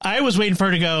 I was waiting for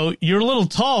her to go, "You're a little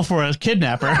tall for a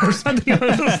kidnapper," or something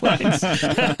along those lines.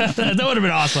 That would have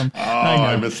been awesome.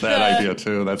 I missed that idea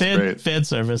too. That's great. Fan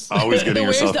service. Always getting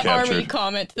yourself captured. Where's the army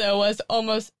comment though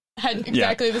had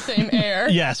exactly the same air.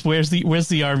 Yes, where's the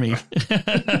army?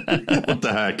 What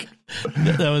the heck?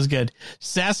 That was good.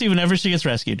 Sassy whenever she gets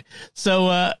rescued.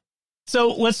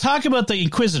 So let's talk about the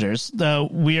Inquisitors.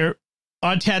 We're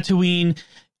on Tatooine,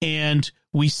 and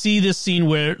we see this scene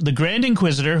where the Grand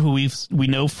Inquisitor, who we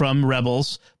know from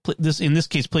Rebels, in this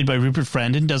case played by Rupert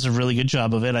Friend, does a really good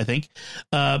job of it, I think.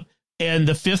 And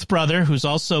the fifth brother, who's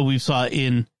also we saw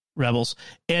in Rebels,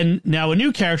 and now a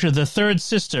new character, the third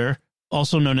sister,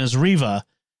 also known as Reva,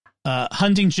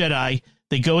 hunting Jedi.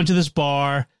 They go into this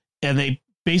bar and they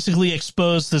basically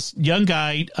expose this young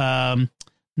guy,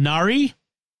 Nari,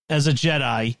 as a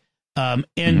Jedi,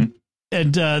 and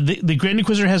the Grand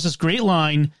Inquisitor has this great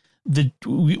line that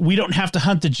we don't have to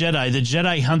hunt the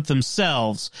Jedi hunt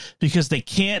themselves because they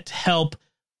can't help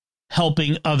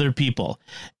helping other people.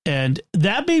 And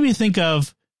that made me think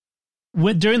of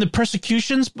during the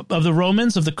persecutions of the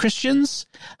Romans, of the Christians,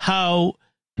 how,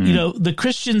 the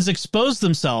Christians exposed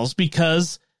themselves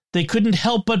because they couldn't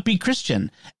help but be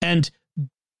Christian and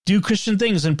do Christian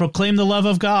things and proclaim the love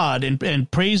of God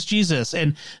and praise Jesus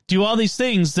and do all these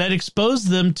things that exposed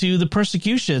them to the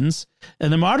persecutions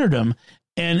and the martyrdom.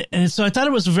 And so I thought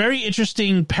it was a very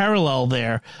interesting parallel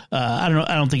there. I don't know.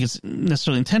 I don't think it's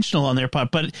necessarily intentional on their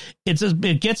part, but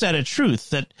it gets at a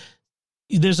truth that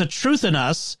there's a truth in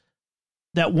us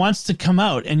that wants to come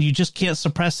out, and you just can't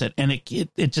suppress it, and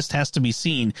it just has to be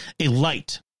seen. A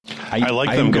light. I like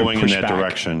them going in that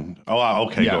direction. Oh,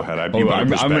 okay, go ahead. I'm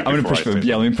going to push back.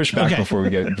 Yeah, let me push back before we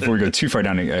go too far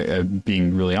down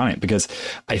being really on it, because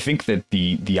I think that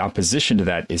the opposition to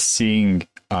that is seeing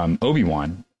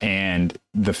Obi-Wan and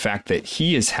the fact that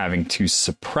he is having to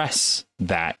suppress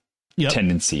that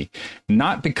tendency,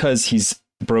 not because he's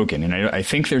broken. And I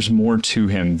think there's more to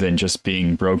him than just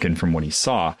being broken from what he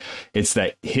saw. It's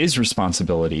that his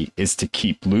responsibility is to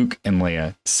keep Luke and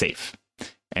Leia safe.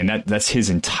 And that's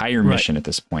his entire mission at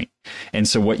this point. And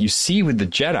so what you see with the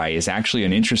Jedi is actually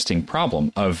an interesting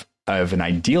problem of an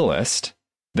idealist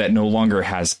that no longer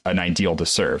has an ideal to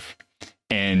serve.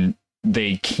 And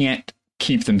they can't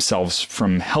keep themselves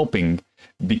from helping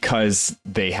because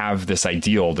they have this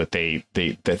ideal that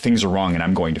that things are wrong and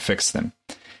I'm going to fix them.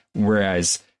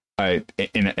 Whereas,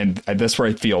 and that's where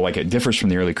I feel like it differs from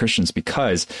the early Christians,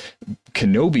 because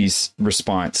Kenobi's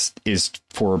response is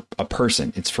for a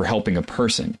person. It's for helping a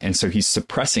person. And so he's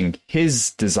suppressing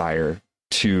his desire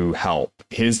to help,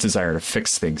 his desire to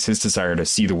fix things, his desire to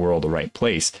see the world the right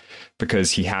place,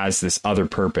 because he has this other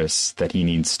purpose that he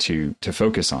needs to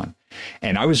focus on.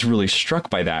 And I was really struck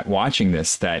by that watching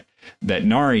this, that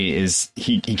Nari is,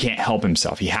 he can't help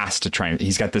himself. He has to try and,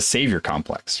 he's got this savior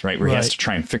complex, right? Where he has to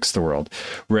try and fix the world.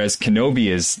 Whereas Kenobi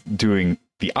is doing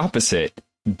the opposite,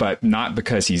 but not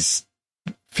because he's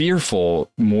fearful,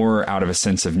 more out of a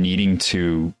sense of needing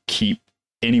to keep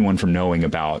anyone from knowing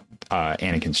about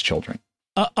Anakin's children.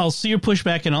 I'll see your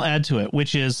pushback and I'll add to it,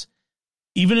 which is,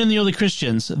 even in the early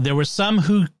Christians, there were some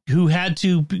who had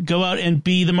to go out and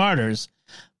be the martyrs,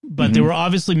 but there were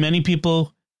obviously many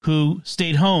people who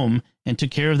stayed home and took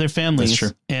care of their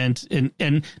families and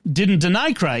didn't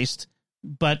deny Christ,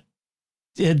 but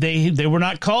they were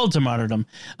not called to martyrdom.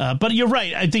 But you're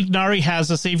right. I think Nari has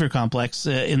a savior complex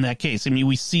in that case. I mean,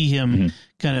 we see him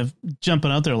kind of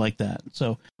jumping out there like that.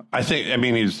 So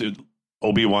he's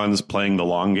Obi-Wan's playing the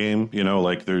long game,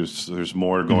 like there's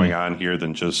more going on here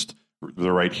than just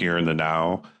the right here and the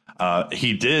now.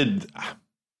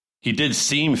 He did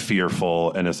seem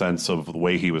fearful in a sense of the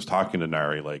way he was talking to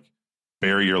Nari, like,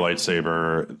 bury your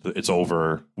lightsaber. It's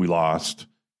over. We lost,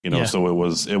 so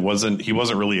he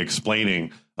wasn't really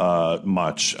explaining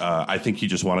much. I think he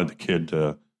just wanted the kid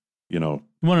to,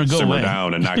 simmer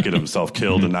down and not get himself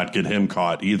killed and not get him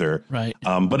caught either. Right.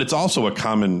 But it's also a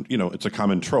common, it's a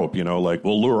common trope, like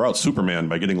we'll lure out Superman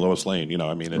by getting Lois Lane.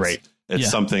 It's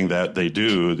something that they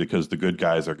do because the good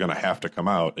guys are going to have to come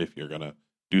out if you're going to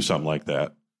do something like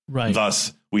that. Right.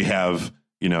 Thus, we have,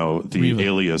 the Reva.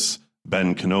 Alias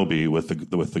Ben Kenobi with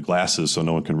the glasses, so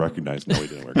no one can recognize. No, he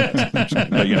didn't wear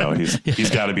glasses. But he's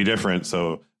got to be different,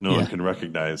 so no one can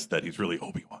recognize that he's really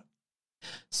Obi-Wan.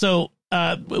 So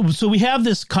we have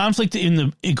this conflict in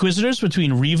the Inquisitors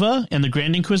between Reva and the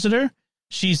Grand Inquisitor.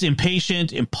 She's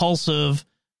impatient, impulsive,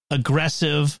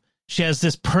 aggressive. She has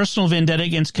this personal vendetta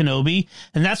against Kenobi,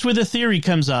 and that's where the theory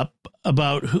comes up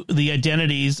about the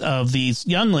identities of these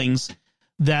younglings.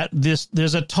 That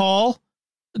there's a tall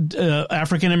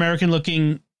African-American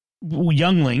looking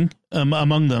youngling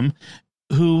among them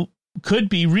who could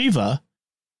be Reva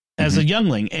as a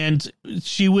youngling. And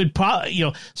she would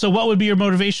probably, so what would be her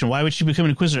motivation? Why would she become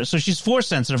an Inquisitor? So she's force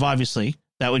sensitive, obviously.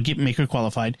 That would make her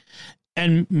qualified.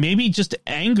 And maybe just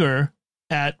anger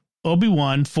at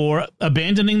Obi-Wan for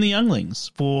abandoning the younglings,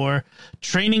 for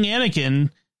training Anakin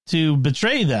to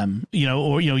betray them,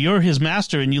 you're his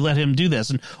master and you let him do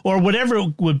this, or whatever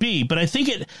it would be. But I think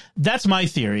that's my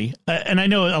theory. And I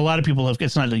know a lot of people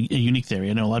it's not a unique theory.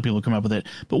 I know a lot of people have come up with it,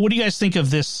 but what do you guys think of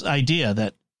this idea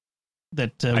that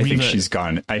I think she's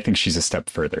gone. I think she's a step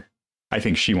further. I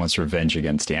think she wants revenge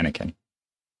against Anakin.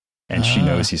 And she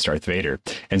knows he's Darth Vader.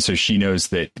 And so she knows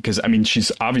that, because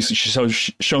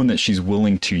she's shown that she's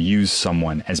willing to use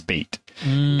someone as bait.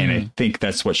 And I think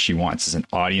that's what she wants, is an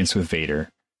audience with Vader,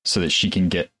 so that she can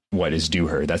get what is due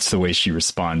her. That's the way she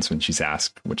responds when she's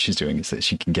asked what she's doing, is that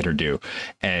she can get her due.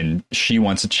 And she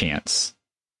wants a chance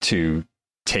to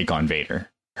take on Vader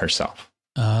herself.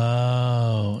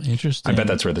 Oh, interesting. I bet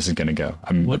that's where this is going to go.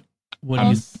 I'm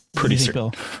pretty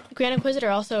certain. Grand Inquisitor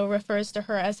also refers to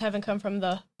her as having come from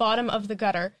the bottom of the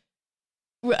gutter.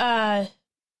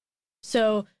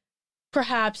 So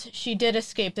perhaps she did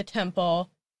escape the temple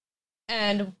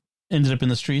and ended up in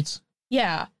the streets.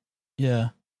 Yeah. Yeah.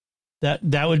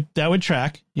 That would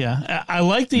track. Yeah. I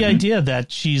like the idea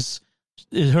that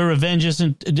her revenge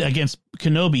isn't against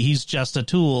Kenobi. He's just a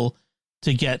tool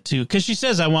to get to, because she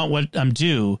says, I want what I'm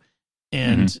due.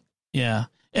 And yeah.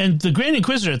 And the Grand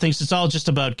Inquisitor thinks it's all just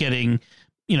about getting,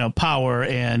 power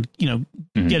and,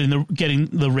 getting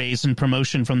the raise and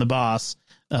promotion from the boss.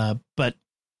 But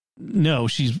no,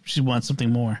 she wants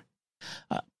something more.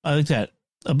 I like that.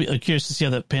 I'll be curious to see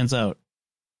how that pans out.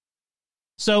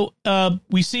 So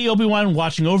we see Obi-Wan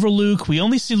watching over Luke. We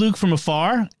only see Luke from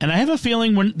afar, and I have a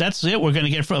feeling that's it we're going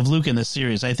to get of Luke in this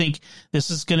series. I think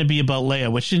this is going to be about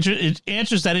Leia, which it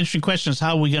answers that interesting question: is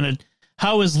how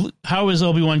is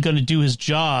Obi-Wan going to do his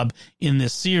job in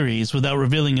this series without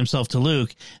revealing himself to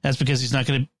Luke? That's because he's not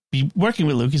going to be working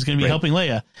with Luke. He's going to be helping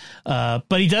Leia.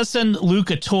 But he does send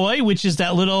Luke a toy, which is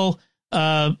that little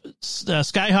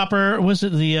Skyhopper. Was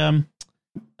it the?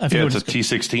 It's a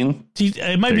T-16.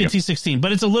 It might be a T-16,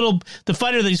 but it's the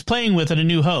fighter that he's playing with in A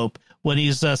New Hope when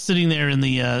he's sitting there in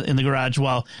the garage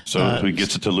while. So he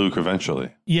gets it to Luke eventually.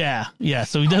 Yeah.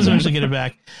 So he does eventually get it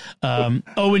back.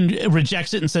 Owen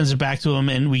rejects it and sends it back to him,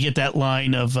 and we get that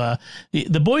line of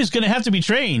the boy's going to have to be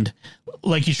trained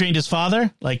like he trained his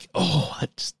father. Like,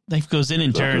 that knife goes in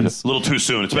and turns. A little too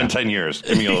soon. It's been 10 years.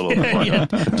 Give me a little bit more. Yeah.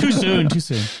 Too soon.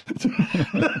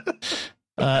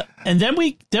 And then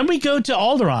we go to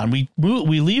Alderaan.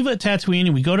 We leave at Tatooine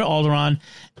and we go to Alderaan,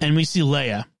 and we see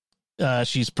Leia.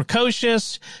 She's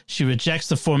precocious. She rejects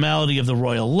the formality of the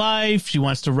royal life. She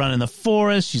wants to run in the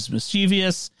forest. She's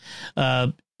mischievous.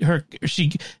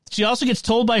 She also gets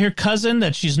told by her cousin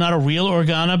that she's not a real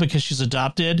Organa because she's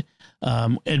adopted.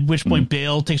 At which point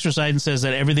Bail takes her aside and says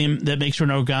that everything that makes her an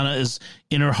Organa is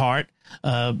in her heart.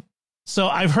 So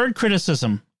I've heard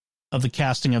criticism of the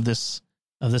casting of this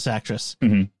actress.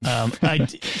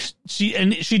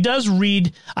 She does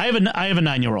read. I have a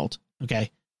 9-year-old.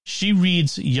 Okay. She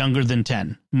reads younger than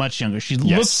 10, much younger. She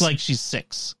looks like she's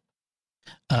 6.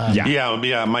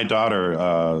 Yeah. My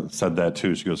daughter said that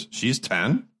too. She goes, she's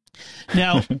 10.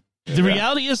 Now, the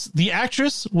reality is the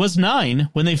actress was 9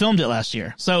 when they filmed it last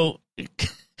year. So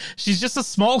she's just a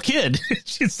small kid.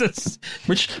 She's just, to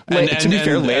be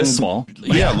fair, Leia's small.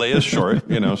 Yeah, Leia's short.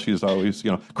 She's always,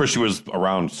 of course, she was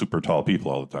around super tall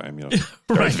people all the time.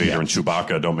 Darth Vader and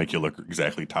Chewbacca don't make you look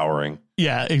exactly towering.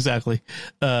 Yeah, exactly.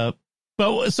 But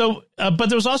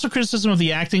there was also criticism of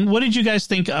the acting. What did you guys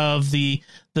think of the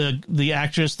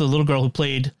actress, the little girl who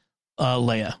played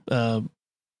Leia?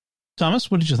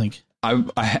 Thomas, what did you think?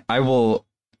 I will.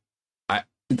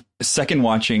 Second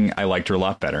watching, I liked her a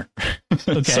lot better.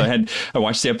 Okay. So I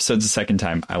watched the episodes the second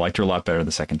time. I liked her a lot better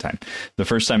the second time. The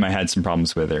first time I had some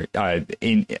problems with her. I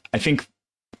think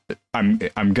I'm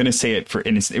going to say it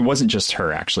it wasn't just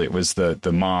her, actually. It was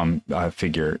the mom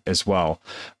figure as well.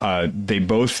 They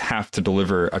both have to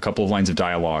deliver a couple of lines of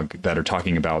dialogue that are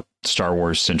talking about Star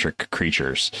Wars centric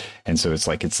creatures. And so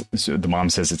so the mom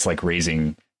says it's like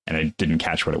raising, and I didn't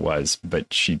catch what it was,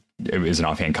 but it was an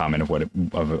offhand comment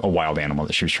of a wild animal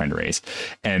that she was trying to raise.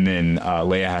 And then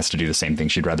Leia has to do the same thing.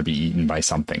 She'd rather be eaten by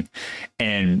something.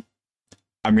 And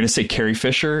I'm going to say Carrie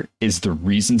Fisher is the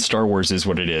reason Star Wars is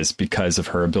what it is, because of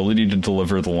her ability to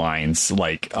deliver the lines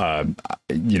like, you're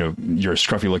a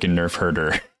scruffy looking nerf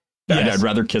herder. Yes. I'd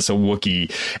rather kiss a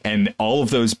Wookiee. And all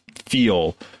of those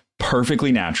feel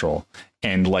perfectly natural.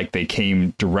 And like they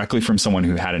came directly from someone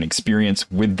who had an experience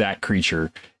with that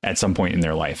creature at some point in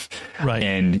their life. Right.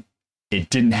 And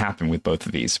it didn't happen with both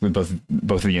of these, with both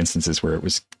of the instances where it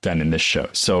was done in this show.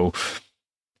 So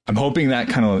I'm hoping that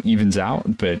kind of evens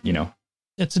out, but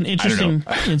it's an interesting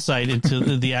insight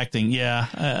into the acting. Yeah.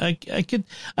 I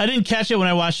didn't catch it when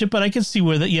I watched it, but I could see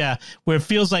where it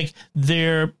feels like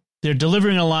they're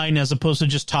delivering a line as opposed to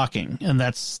just talking. And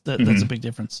that's a big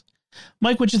difference.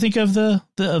 Mike, what'd you think of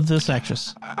of this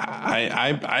actress?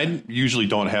 I usually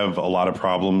don't have a lot of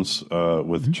problems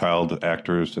with child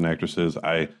actors and actresses.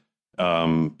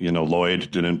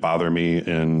 Lloyd didn't bother me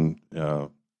in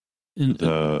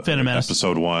the Phantom Menace.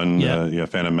 Episode 1,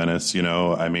 Phantom Menace.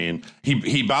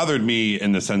 He bothered me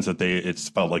in the sense that it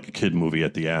felt like a kid movie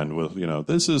at the end with,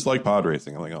 this is like pod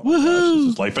racing. I'm like, oh, my gosh, this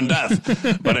is life and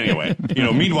death. But anyway,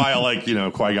 meanwhile,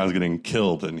 Qui-Gon's getting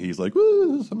killed and he's like,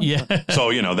 woo. Yeah.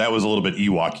 So, that was a little bit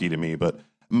Ewok-y to me, but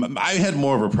I had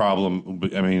more of a problem.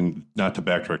 I mean, not to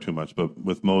backtrack too much, but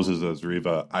with Moses as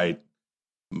Reva,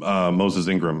 Moses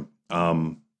Ingram.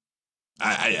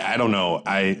 I don't know.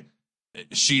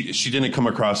 She didn't come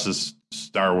across as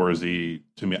Star Warsy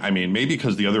to me. I mean, maybe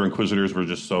because the other Inquisitors were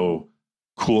just so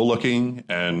cool looking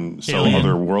and so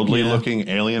otherworldly looking,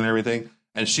 alien and everything.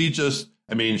 And she just,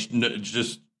 I mean,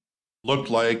 just looked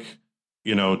like,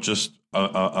 just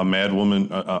a mad woman,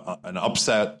 an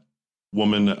upset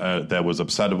woman that was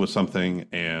upset with something.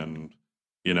 And,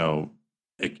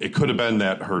 it could have been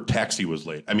that her taxi was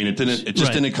late. I mean, it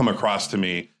didn't come across to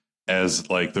me as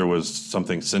like there was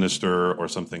something sinister or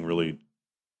something really,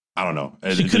 I don't know.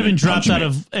 She could have been dropped out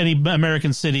of any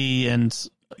American city, and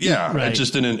it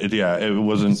just didn't.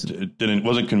 It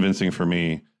wasn't convincing for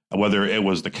me. Whether it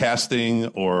was the casting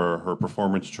or her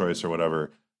performance choice or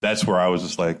whatever, that's where I was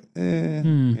just like, it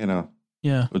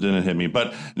didn't hit me.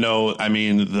 But no, I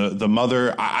mean the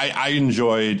mother, I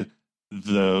enjoyed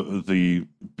the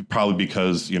probably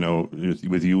because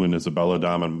with you and Isabella,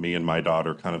 Dom, and me and my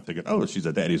daughter kind of thinking, oh, she's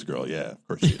a daddy's girl. Yeah, of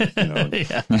course she is.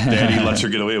 Daddy lets her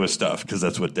get away with stuff because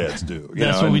that's what dads do.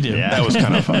 That's what we do. That was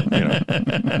kind of fun.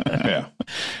 Yeah.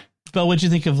 Belle, what'd you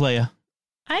think of Leia?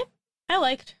 I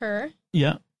liked her.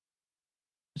 Yeah.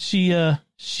 She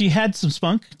had some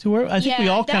spunk to her. I think we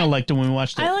all kind of liked it when we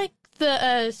watched it. I like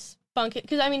the spunk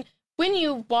because I mean, when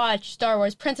you watch Star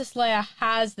Wars, Princess Leia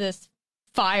has this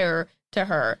fire to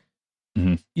her.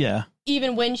 Mm-hmm. Yeah.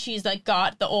 Even when she's like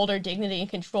got the older dignity and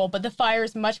control, but the fire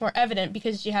is much more evident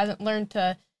because she hasn't learned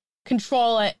to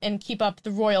control it and keep up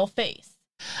the royal face.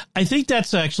 I think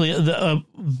that's actually the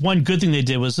one good thing they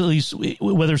did was, at least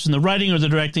whether it's in the writing or the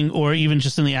directing or even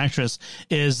just in the actress,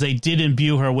 is they did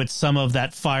imbue her with some of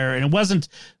that fire, and it wasn't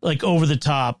like over the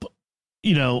top,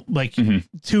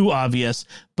 too obvious,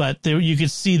 but there you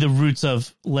could see the roots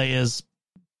of Leia's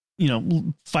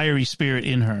fiery spirit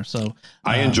in her. So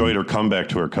I enjoyed her comeback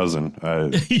to her cousin,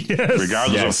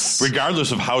 regardless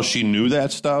of how she knew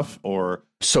that stuff or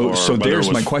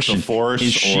there's my question. The Force,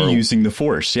 is she using the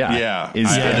Force? Yeah.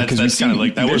 Because we see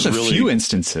like that there's a few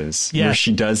instances where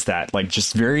she does that, like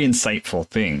just very insightful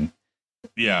thing.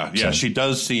 Yeah. So. She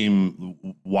does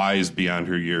seem wise beyond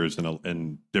her years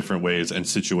in different ways and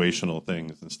situational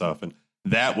things and stuff. And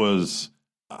that was,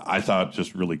 I thought,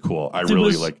 just really cool. I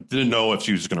really didn't know if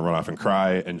she was just going to run off and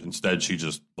cry, and instead she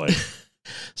just like.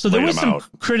 So there was some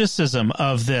criticism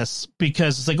of this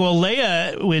because it's like, well,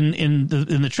 Leia in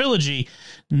the trilogy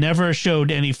never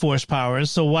showed any Force powers,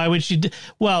 so why would she?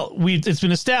 It's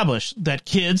been established that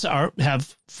kids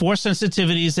have Force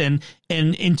sensitivities and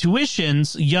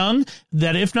intuitions young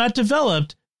that, if not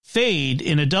developed, fade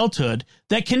in adulthood.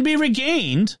 That can be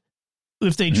regained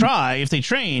if they try, if they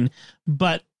train,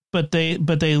 but they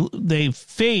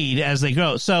fade as they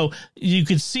grow. So you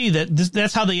could see that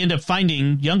that's how they end up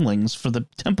finding younglings for the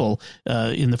temple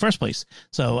in the first place.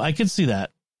 So I could see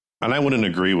that. And I wouldn't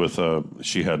agree with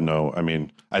she had no. I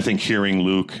mean, I think hearing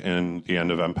Luke in the end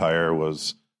of Empire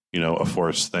was a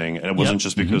Force thing, and it wasn't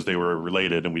just because they were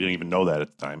related, and we didn't even know that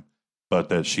at the time, but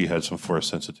that she had some Force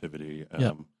sensitivity.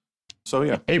 So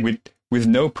yeah. Hey, with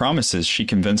no promises, she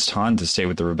convinced Han to stay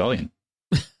with the rebellion.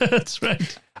 That's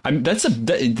right.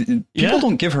 People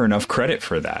don't give her enough credit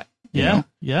for that. Yeah,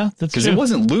 that's because it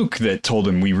wasn't Luke that told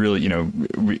him we really,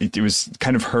 it was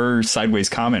kind of her sideways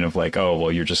comment of like, oh,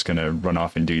 well, you're just going to run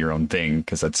off and do your own thing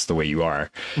because that's the way you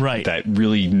are. Right. That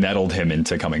really nettled him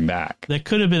into coming back. That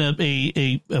could have been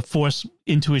a Force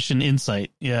intuition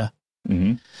insight. Yeah.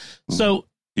 Mm-hmm. So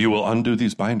you will undo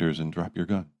these binders and drop your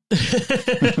gun.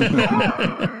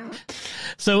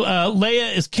 So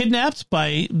Leia is kidnapped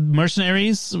by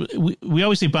mercenaries. We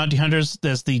always say bounty hunters.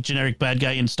 That's the generic bad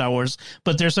guy in Star Wars,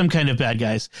 but there's some kind of bad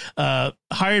guys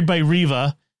hired by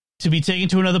Reva to be taken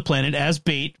to another planet as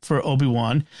bait for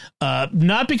Obi-Wan.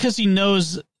 Not because he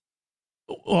knows,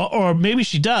 or maybe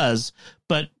she does,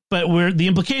 but where the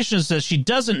implication is that she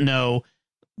doesn't know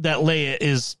that Leia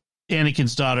is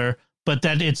Anakin's daughter, but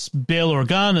that it's Bail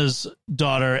Organa's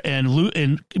daughter, and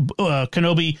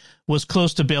Kenobi was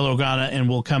close to Bail Organa and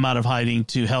will come out of hiding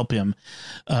to help him.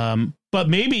 But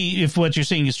maybe if what you're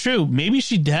saying is true, maybe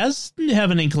she does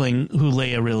have an inkling who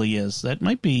Leia really is. That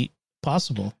might be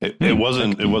possible. It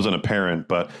wasn't apparent,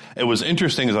 but it was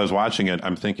interesting as I was watching it.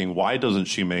 I'm thinking, why doesn't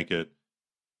she make it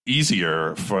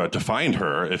easier to find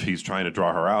her if he's trying to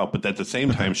draw her out? But at the same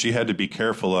time, she had to be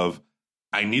careful of,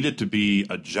 I need it to be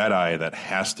a Jedi that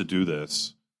has to do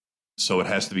this. So it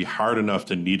has to be hard enough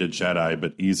to need a Jedi,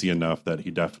 but easy enough that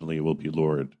he definitely will be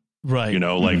lured. Right.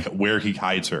 Like where he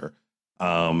hides her.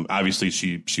 Obviously,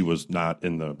 she was not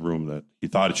in the room that he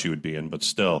thought she would be in, but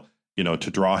still, to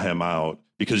draw him out,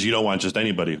 because you don't want just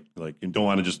anybody, like, you don't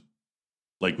want to just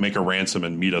like make a ransom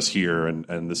and meet us here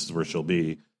and this is where she'll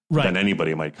be. then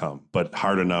anybody might come, but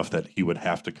hard enough that he would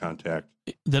have to contact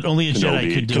that only a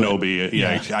Jedi could do Kenobi. it.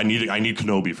 Yeah, I need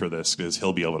Kenobi for this because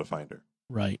he'll be able to find her.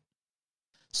 Right.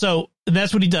 So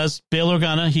that's what he does. Bail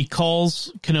Organa, he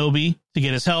calls Kenobi to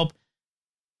get his help.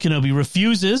 Kenobi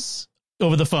refuses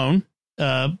over the phone.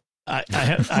 Over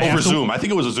Zoom. I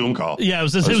think it was a Zoom call. Yeah, it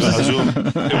was a Zoom.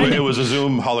 It was a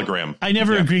Zoom hologram. I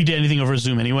never agreed to anything over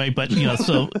Zoom anyway, but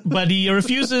but he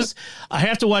refuses. I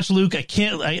have to watch Luke. I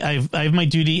can't. I have my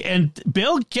duty. And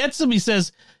Bail gets him. He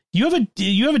says, "You have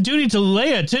a duty to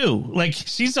Leia too. Like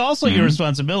she's also your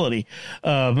responsibility."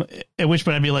 At which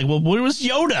point I'd be like, "Well, what was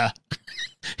Yoda?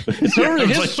 It's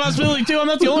his responsibility too. I'm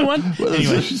not the only one."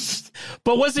 Anyway,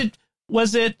 but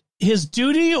was it his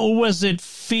duty or was it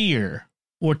fear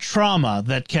or trauma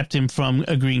that kept him from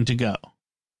agreeing to go?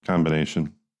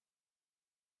 Combination,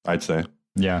 I'd say.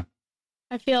 Yeah.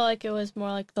 I feel like it was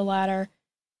more like the latter,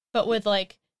 but with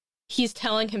like he's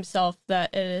telling himself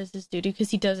that it is his duty because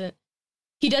he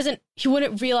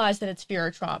wouldn't realize that it's fear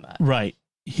or trauma. Right.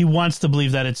 He wants to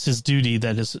believe that it's his duty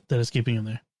that is keeping him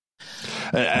there.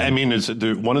 I mean,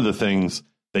 one of the things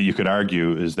that you could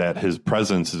argue is that his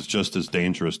presence is just as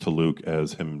dangerous to Luke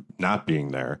as him not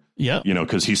being there. Yeah.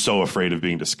 Because he's so afraid of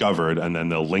being discovered, and then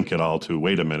they'll link it all to,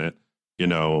 wait a minute,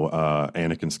 Anakin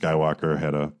Skywalker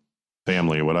had a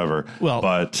family or whatever. Well,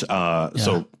 but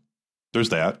so there's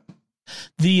that.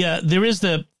 There is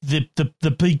the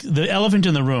elephant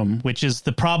in the room, which is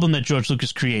the problem that George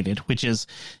Lucas created, which is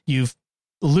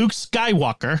Luke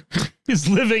Skywalker is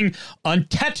living on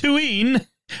Tatooine,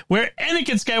 where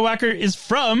Anakin Skywalker is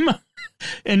from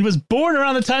and was born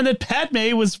around the time that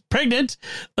Padme was pregnant.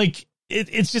 Like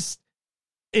it's just,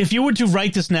 if you were to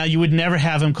write this now, you would never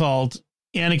have him called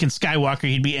Anakin Skywalker.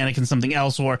 He'd be Anakin something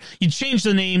else, or you'd change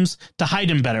the names to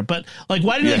hide him better. But like,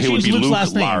 why didn't they change Luke's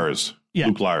last name? Lars. Yeah.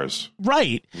 Luke Lars.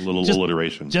 Right. Little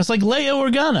alliteration. Just like Leia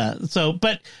Organa. So,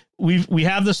 but we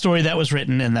have the story that was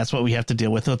written, and that's what we have to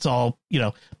deal with. Let's all,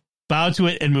 bow to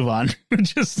it and move on.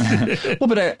 Just well,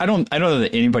 but I don't know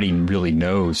that anybody really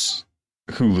knows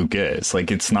who Luke is.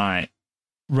 Like, it's not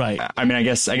right. I mean, I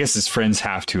guess his friends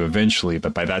have to eventually,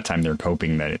 but by that time they're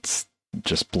hoping that it's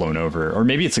just blown over, or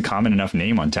maybe it's a common enough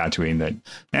name on Tatooine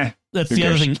that that's the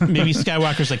other thing. Maybe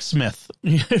Skywalker's like Smith.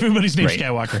 Everybody's named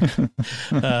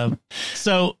Skywalker.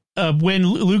 So when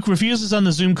Luke refuses on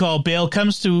the Zoom call, Bail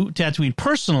comes to Tatooine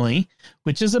personally,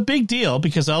 which is a big deal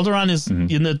because Alderaan is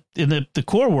in the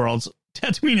core worlds.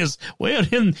 Tatooine is way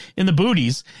out in the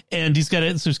booties, and he's got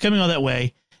it. So he's coming all that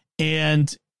way,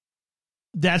 and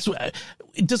that's what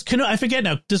I forget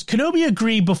now. Does Kenobi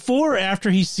agree before or after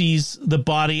he sees the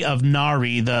body of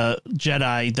Nari, the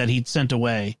Jedi that he'd sent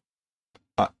away?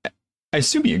 I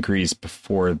assume he agrees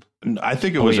before. I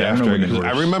think it was after.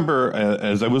 I remember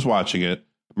as I was watching it,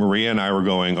 Maria and I were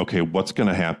going, okay, what's going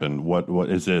to happen? What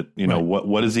is it?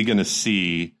 What is he going to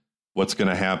see? What's going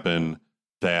to happen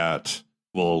that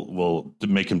will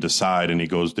make him decide? And he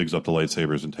digs up the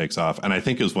lightsabers and takes off. And I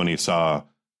think it was when he saw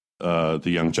the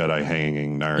young Jedi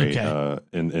hanging Nari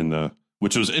in the,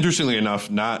 which was interestingly enough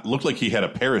looked like he had a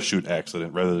parachute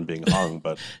accident rather than being hung,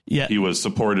 but he was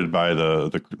supported by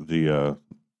the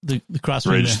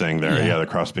crossbeam bridge thing there. Yeah, the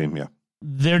crossbeam. Yeah.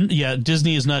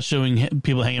 Disney is not showing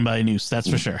people hanging by a noose. That's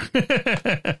for sure.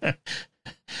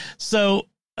 So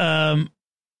that's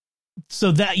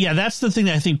the thing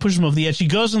that I think pushes him over the edge. He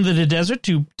goes into the desert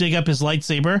to dig up his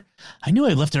lightsaber. I knew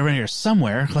I left it around here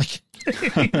somewhere. Like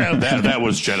that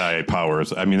was Jedi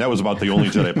powers. I mean, that was about the only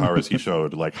Jedi powers he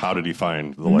showed. Like, how did he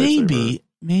find the lightsaber?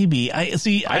 Maybe. I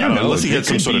don't know. Unless he had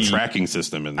some sort of tracking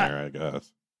system in there, I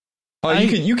guess.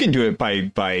 You can do it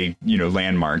by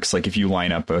landmarks. Like if you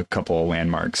line up a couple of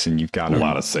landmarks and you've got a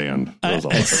lot of sand.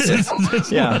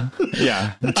 Yeah.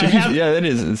 It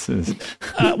is.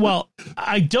 Well,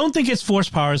 I don't think it's force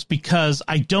powers because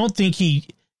I don't think he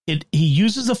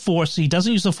uses the force. He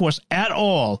doesn't use the force at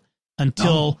all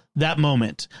until that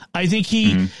moment. I think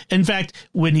in fact,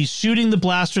 when he's shooting the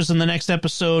blasters in the next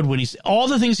episode, when all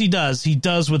the things he does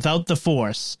without the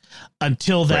force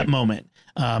until that moment.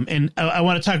 And I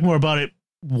want to talk more about it,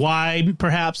 why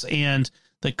perhaps, and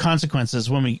the consequences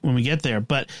when we get there.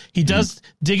 But he does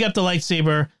dig up the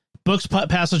lightsaber, books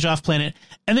passage off planet,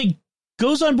 and then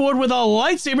goes on board with a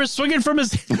lightsaber swinging from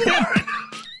his hip.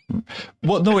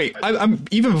 Well, no, wait. I'm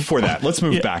even before that. Let's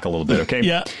move back a little bit, okay?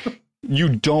 Yeah. You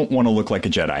don't want to look like a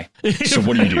Jedi. So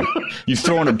what do? You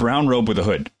throw on a brown robe with a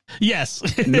hood. Yes.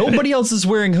 Nobody else is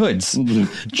wearing hoods.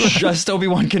 Just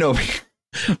Obi-Wan Kenobi.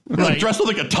 Right. Dressed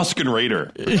like a Tusken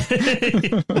Raider.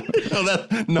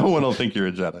 No one will think you're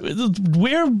a Jedi.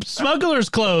 Wear smuggler's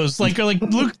clothes, like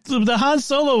look the Han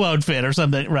Solo outfit or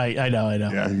something. Right, I know.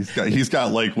 Yeah, he's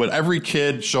got like when every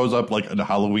kid shows up like on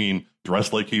Halloween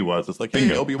dressed like he was. It's like,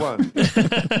 hey, Obi-Wan,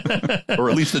 or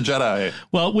at least a Jedi.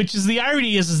 Well, which is the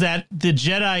irony is that the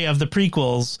Jedi of the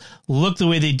prequels look the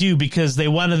way they do because they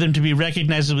wanted them to be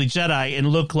recognizably Jedi and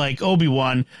look like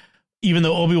Obi-Wan. Even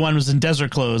though Obi-Wan was in desert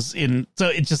clothes, so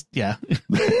it just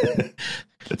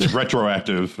it's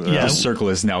retroactive. The circle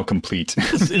is now complete.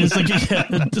 It's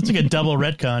like a double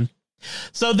retcon.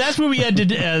 So that's where we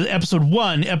ended episode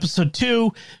 1. Episode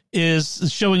 2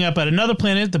 is showing up at another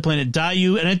planet, the planet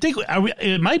Dayu, and I think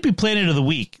it might be Planet of the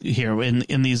Week here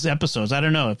in these episodes. I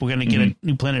don't know if we're going to get a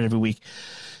new planet every week.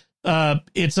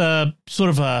 It's a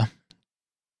sort of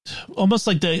almost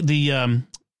like the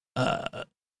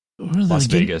Las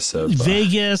Vegas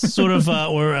Vegas sort of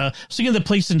or I was thinking of the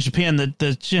place in Japan, the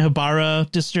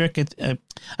Chihabara district.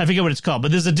 I forget what it's called,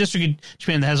 but there's a district in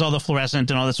Japan that has all the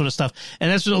fluorescent and all that sort of stuff, and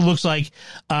that's what it looks like.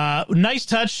 Nice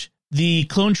touch. The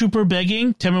clone trooper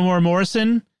begging Temuera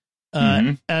Morrison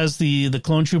as the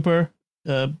clone trooper,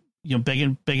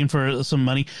 begging for some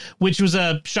money, which was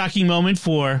a shocking moment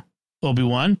for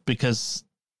Obi-Wan because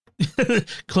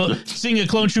seeing a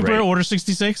clone trooper, right. Order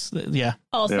 66. Yeah.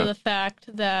 Also, the fact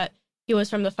that he was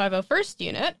from the 501st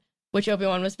unit, which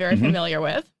Obi-Wan was very familiar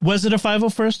with. Was it a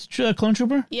 501st clone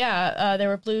trooper? Yeah, there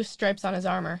were blue stripes on his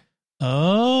armor.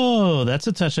 Oh, that's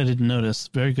a touch I didn't notice.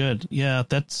 Very good. Yeah,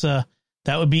 that's that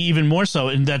would be even more so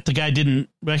in that the guy didn't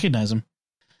recognize him.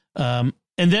 And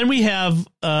then we have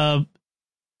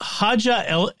Haja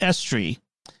El-Estri,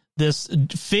 this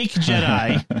fake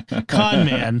Jedi con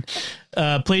man,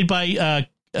 played by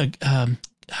Kumail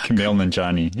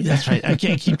Nanjiani. That's right. I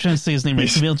keep trying to say his name right.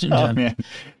 Kumail Nanjiani. Oh, man.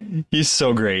 He's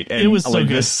so great. And it was so like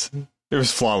good. It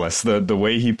was flawless. The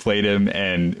way he played him,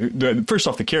 and first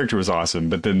off, the character was awesome,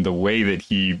 but then the way that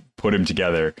he put him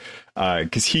together,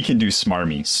 because he can do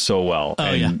smarmy so well,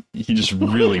 he just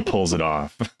really pulls it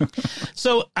off.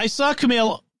 So I saw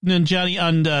Kumail Nanjiani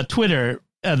on Twitter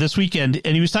this weekend,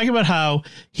 and he was talking about how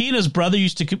he and his brother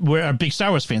used to were big Star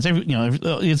Wars fans.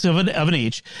 It's of an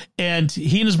age, and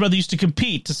he and his brother used to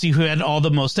compete to see who had all the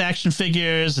most action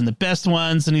figures and the best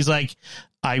ones. And he's like,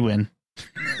 "I win.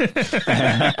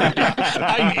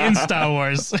 I'm in Star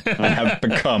Wars. I have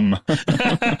become." Beat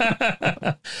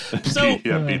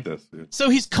this. Dude. So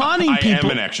he's conning people.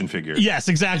 I am an action figure. Yes,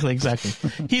 exactly.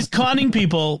 He's conning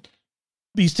people.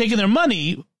 He's taking their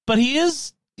money, but he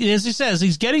is. As he says,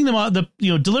 he's getting them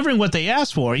delivering what they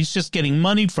asked for. He's just getting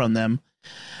money from them.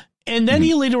 And then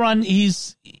he later on,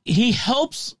 he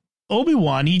helps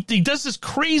Obi-Wan. He does this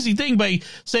crazy thing by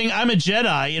saying, "I'm a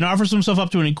Jedi," and offers himself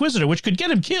up to an Inquisitor, which could get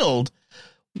him killed.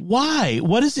 Why?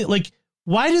 What is it like?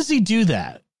 Why does he do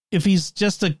that if he's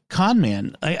just a con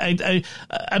man?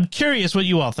 I'm curious what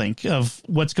you all think of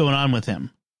what's going on with him.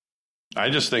 I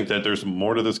just think that there's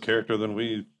more to this character than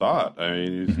we thought. I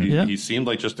mean, he seemed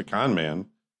like just a con man.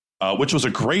 Which was a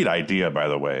great idea, by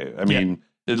the way. I mean,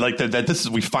 like that. This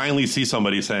is we finally see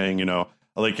somebody saying,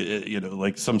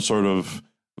 like some sort of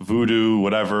voodoo,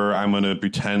 whatever. I'm going to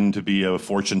pretend to be a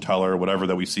fortune teller, whatever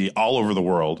that we see all over the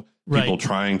world. Right. People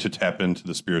trying to tap into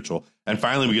the spiritual, and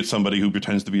finally we get somebody who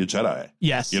pretends to be a Jedi.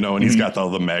 Yes, and he's got all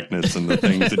the magnets and the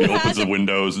things, and he opens the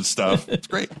windows and stuff. It's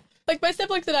great. Like my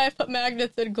siblings and I have put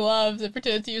magnets in gloves and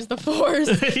pretended to use the Force.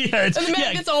 And the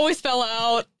magnets always fell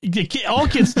out. All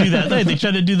kids do that. They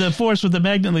try to do the Force with the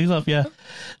magnet and stuff. Yeah.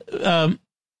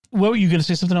 What were you going to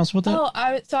say? Something else about that? Oh,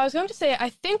 I was going to say, I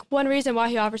think one reason why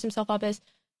he offers himself up is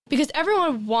because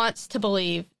everyone wants to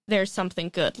believe there's something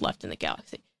good left in the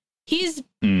galaxy. He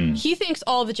thinks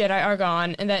all the Jedi are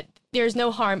gone and that there's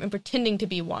no harm in pretending to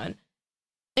be one.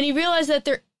 And he realized that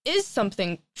there is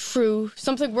something true,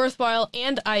 something worthwhile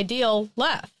and ideal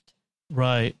left.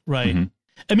 Right. I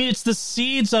mean, it's the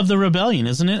seeds of the rebellion,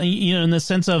 isn't it? In the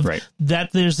sense of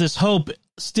that there's this hope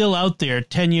still out there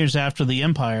 10 years after the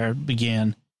Empire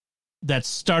began that's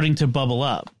starting to bubble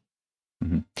up.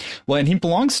 Well, and he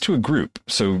belongs to a group.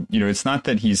 So, it's not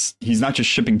that he's not just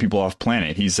shipping people off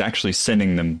planet. He's actually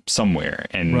sending them somewhere.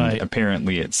 And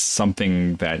apparently it's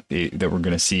something that we're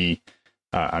going to see.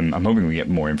 I'm hoping we get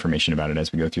more information about it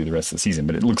as we go through the rest of the season,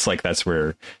 but it looks like that's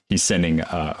where he's sending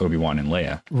Obi-Wan and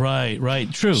Leia.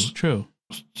 Right. True.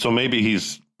 So maybe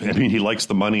he likes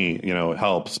the money, it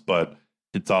helps, but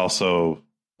it's also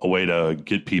a way to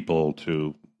get people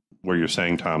to where you're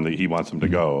saying, Tom, that he wants them to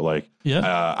go. Like,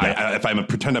 if I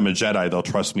pretend I'm a Jedi, they'll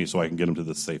trust me so I can get them to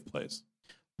this safe place.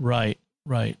 Right.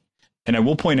 And I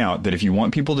will point out that if you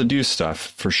want people to do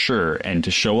stuff for sure and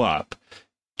to show up,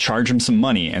 charge them some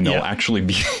money and they'll actually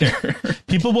be there.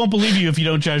 People won't believe you if you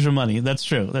don't charge them money. That's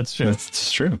true. That's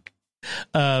true.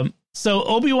 So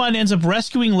Obi-Wan ends up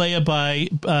rescuing Leia by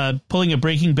pulling a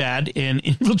Breaking Bad and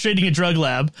infiltrating a drug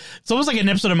lab. It's almost like an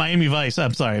episode of Miami Vice.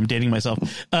 I'm sorry, I'm dating myself.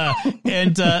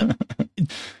 And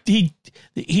he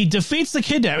defeats the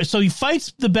kidnappers. So he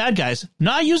fights the bad guys,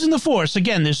 not using the Force.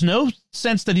 Again, there's no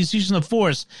sense that he's using the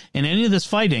Force in any of this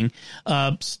fighting.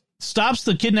 Stops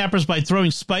the kidnappers by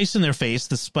throwing spice in their face,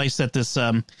 the spice that this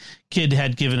kid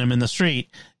had given him in the street,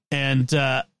 and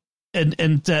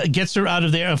gets her out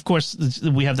of there. Of course,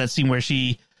 we have that scene where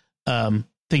she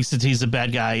thinks that he's a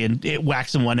bad guy and it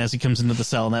whacks him one as he comes into the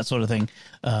cell and that sort of thing.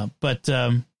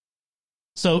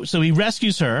 So he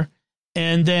rescues her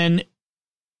and then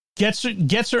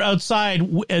gets her outside.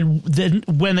 And then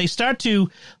when they start to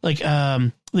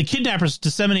the kidnappers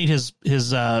disseminate his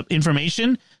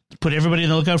information, put everybody on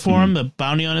the lookout for him, the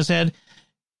bounty on his head.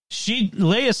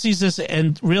 Leia sees this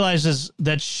and realizes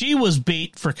that she was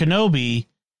bait for Kenobi.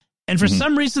 And for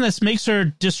some reason, this makes her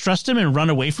distrust him and run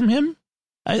away from him.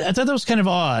 I thought that was kind of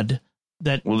odd.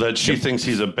 That she thinks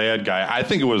he's a bad guy. I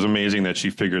think it was amazing that she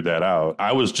figured that out.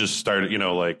 I was just started,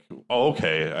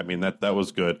 okay. I mean, that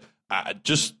was good.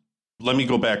 Just let me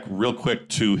go back real quick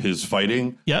to his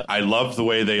fighting. Yeah, I love the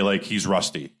way he's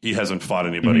rusty. He hasn't fought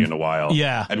anybody in a while.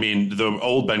 Yeah, I mean, the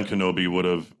old Ben Kenobi would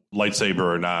have,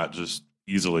 lightsaber or not, just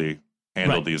easily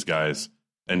handled these guys,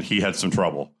 and he had some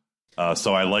trouble.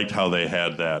 So I liked how they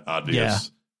had that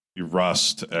obvious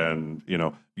rust, and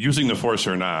using the Force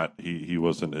or not, he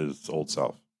wasn't his old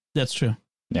self. That's true.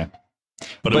 Yeah,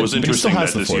 but it was interesting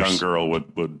that this young girl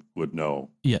would know.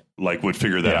 Yeah, would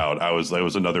figure that out. That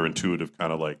was another intuitive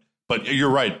kind of But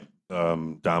you're right,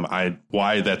 Dom.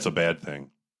 Why that's a bad thing?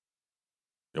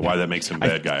 Why that makes him a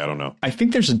bad guy? I don't know. I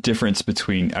think there's a difference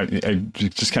between. I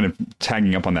just kind of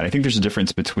tagging up on that. I think there's a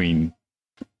difference between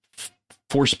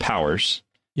Force powers.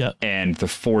 Yeah. And the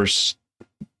Force,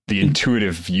 the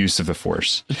intuitive use of the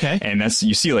Force. Okay. And that's,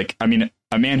 you see, a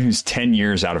man who's 10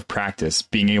 years out of practice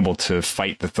being able to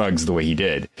fight the thugs the way he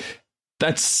did,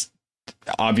 that's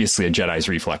obviously a Jedi's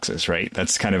reflexes, right?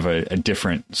 That's kind of a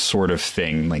different sort of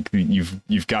thing.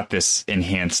 You've got this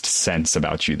enhanced sense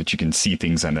about you that you can see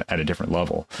things at a different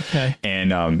level. Okay.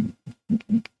 And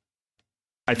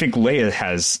I think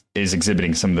Leia is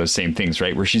exhibiting some of those same things,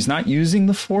 right? Where she's not using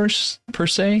the Force per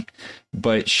se,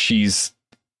 but she's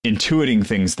intuiting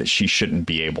things that she shouldn't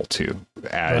be able to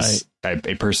as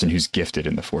a person who's gifted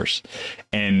in the Force.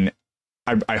 And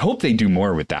I hope they do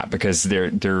more with that, because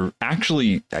they're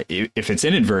actually, if it's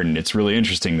inadvertent, it's really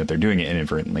interesting that they're doing it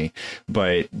inadvertently,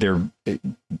 but they're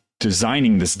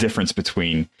designing this difference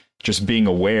between just being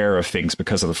aware of things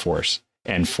because of the Force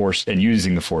and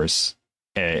using the Force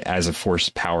as a Force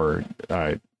power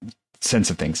sense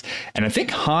of things. And I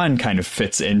think Han kind of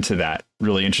fits into that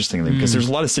really interestingly, because there's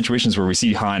a lot of situations where we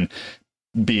see Han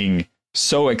being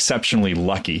so exceptionally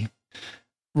lucky,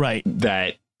 right,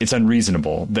 that it's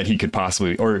unreasonable that he could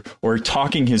possibly, or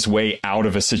talking his way out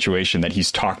of a situation that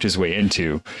he's talked his way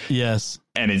into. Yes.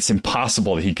 And it's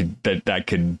impossible that it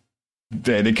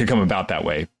could come about that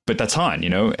way, but that's Han,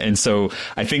 And so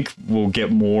I think we'll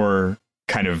get more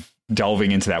kind of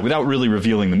delving into that without really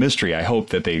revealing the mystery. I hope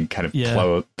that they kind of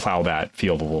plow that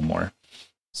field a little more.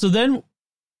 So then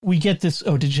we get this.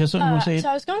 Oh, did you have something you want to say? So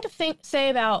I was going to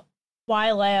say about why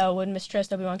Leia would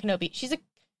mistrust Obi-Wan Kenobi. She's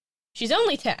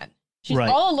only 10. She's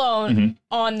all alone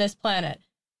on this planet,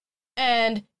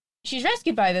 and she's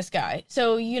rescued by this guy.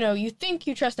 So, you think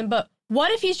you trust him, but what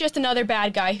if he's just another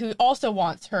bad guy who also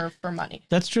wants her for money?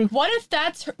 That's true. What if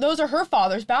those are her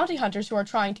father's bounty hunters who are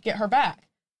trying to get her back?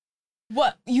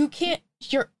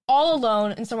 You're all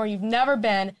alone in somewhere you've never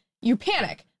been. You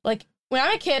panic. Like, when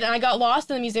I'm a kid and I got lost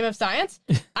in the Museum of Science,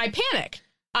 I panic.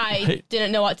 I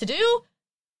didn't know what to do.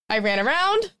 I ran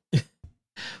around.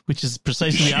 Which is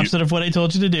precisely the opposite of what I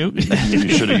told you to do. You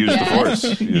should have used the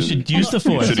Force. You should use the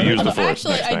Force. You should have used the Force.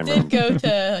 Actually, I did go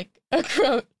to a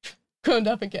grown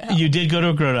up and get help. You did go to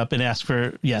a grown up and ask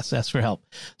for help.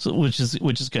 So which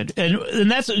is good.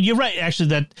 And that's, you're right, actually,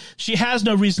 that she has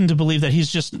no reason to believe that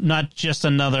he's not just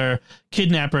another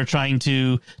kidnapper trying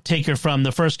to take her from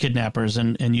the first kidnappers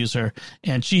and use her.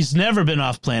 And she's never been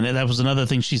off planet. That was another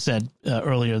thing she said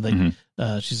earlier,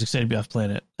 that she's excited to be off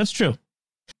planet. That's true.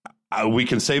 We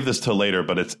can save this till later,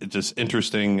 but it's just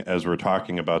interesting as we're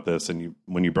talking about this. And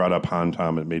when you brought up Han,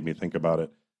 Tom, it made me think about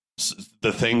it.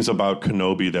 The things about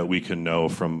Kenobi that we can know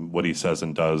from what he says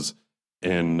and does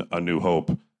in A New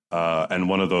Hope. And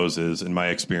one of those is, in my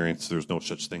experience, there's no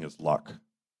such thing as luck.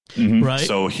 Right.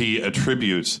 So he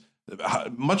attributes,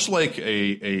 much like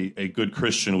a good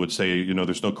Christian would say,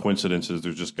 there's no coincidences,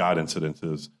 there's just God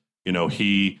incidences.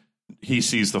 he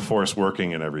sees the Force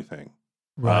working in everything.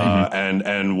 Right.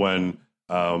 And when,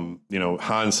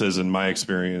 Han says, in my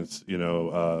experience,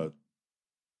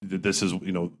 this is,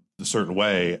 a certain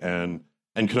way. And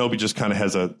Kenobi just kind of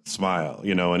has a smile,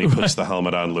 and he puts the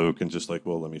helmet on Luke and just like,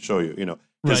 well, let me show you,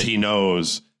 because he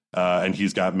knows, and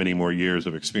he's got many more years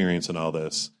of experience in all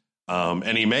this.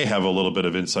 And he may have a little bit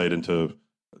of insight into,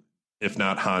 if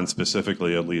not Han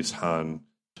specifically, at least Han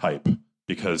type,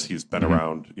 because he's been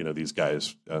around, these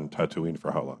guys on Tatooine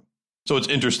for how long. So it's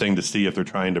interesting to see if they're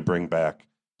trying to bring back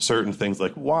certain things,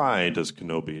 like why does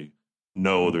Kenobi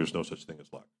know there's no such thing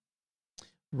as luck?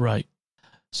 Right.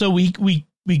 So we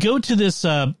go to this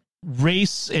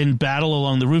race and battle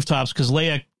along the rooftops because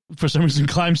Leia, for some reason,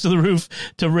 climbs to the roof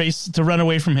to run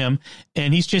away from him,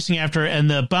 and he's chasing after her, and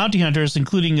the bounty hunters,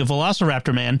 including a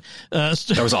Velociraptor man.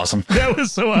 That was awesome. That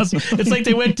was so awesome. It's like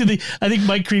they went to I think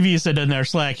Mike Creevy said in our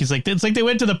Slack, he's like, it's like they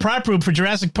went to the prop room for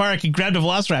Jurassic Park and grabbed a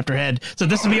Velociraptor head. So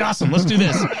this would be awesome. Let's do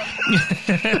this.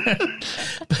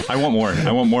 I want more.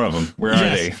 I want more of them. Where are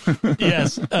they?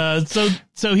 Yes.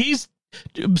 So he's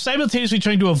simultaneously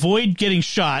trying to avoid getting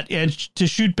shot and to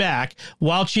shoot back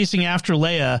while chasing after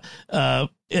Leia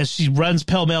as she runs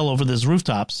pell-mell over those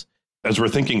rooftops. As we're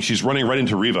thinking, she's running right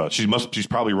into Reva. She's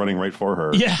probably running right for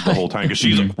her the whole time because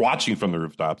she's watching from the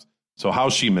rooftops. So how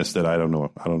she missed it, I don't know.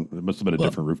 It must have been a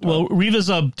different rooftop. Well, Reva's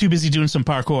too busy doing some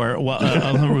parkour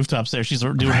on the rooftops there. She's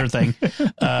doing her thing.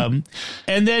 And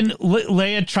then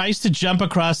Leia tries to jump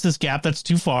across this gap that's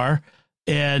too far,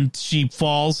 and she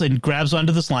falls and grabs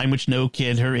onto this line, which no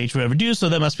kid her age would ever do. So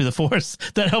that must be the Force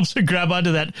that helps her grab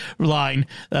onto that line.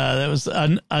 That was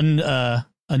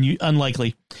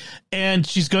unlikely, and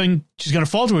she's going to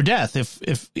fall to her death if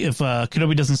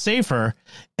Kenobi doesn't save her,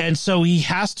 and so he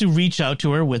has to reach out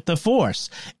to her with the Force,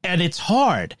 and it's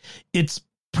hard. It's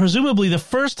presumably the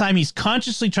first time he's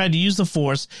consciously tried to use the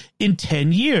Force in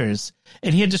 10 years.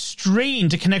 And he had to strain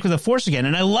to connect with the Force again.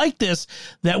 And I like this,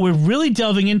 that we're really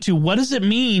delving into what does it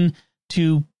mean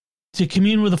to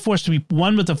commune with the Force, to be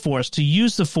one with the Force, to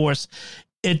use the Force.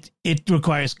 It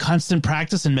requires constant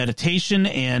practice and meditation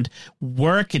and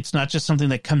work. It's not just something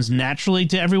that comes naturally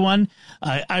to everyone.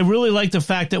 I really like the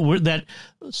fact that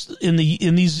in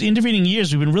these intervening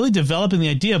years, we've been really developing the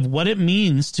idea of what it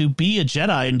means to be a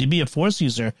Jedi and to be a Force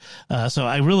user. So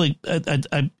I really,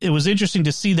 it was interesting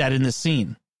to see that in this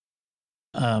scene.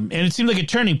 And it seemed like a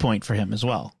turning point for him as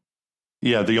well.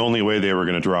 Yeah, the only way they were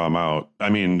going to draw him out, I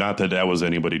mean, not that was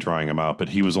anybody drawing him out, but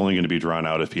he was only going to be drawn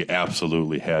out if he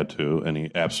absolutely had to, and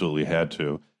he absolutely had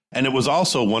to. And it was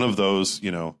also one of those,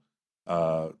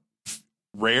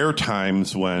 rare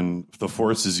times when the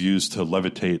Force is used to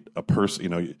levitate a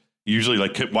person, usually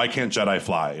like, why can't Jedi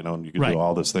fly? And you can do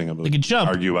all this thing. They can jump.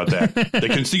 Argue about that. They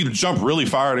can see them jump really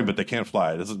far, but they can't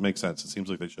fly. It doesn't make sense. It seems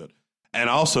like they should. And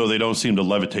also, they don't seem to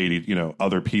levitate,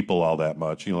 other people all that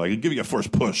much. Like give you a Force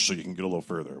push so you can get a little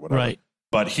further, whatever. Right.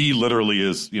 But he literally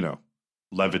is,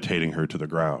 levitating her to the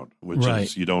ground, which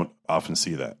is, you don't often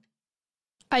see that.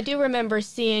 I do remember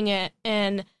seeing it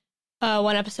in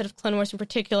one episode of Clone Wars in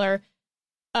particular.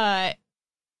 Anakin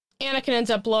ends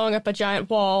up blowing up a giant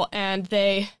wall, and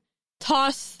they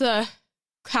toss the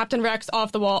Captain Rex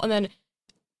off the wall and then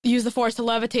use the Force to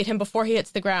levitate him before he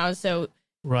hits the ground. So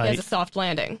he has a soft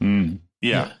landing.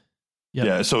 Yeah.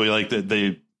 So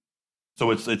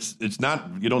so it's not,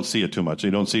 you don't see it too much.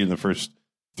 You don't see it in the first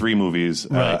 3 movies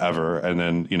ever. And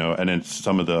then, and then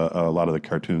some of a lot of the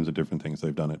cartoons and different things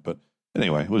they've done it. But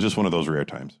anyway, it was just one of those rare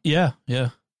times. Yeah. Yeah.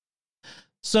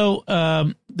 So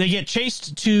they get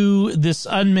chased to this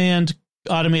unmanned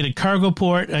automated cargo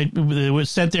port. They were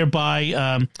sent there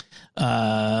by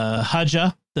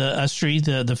Haja, the Astri,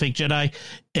 the fake Jedi.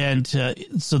 And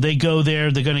so they go there.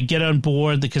 They're going to get on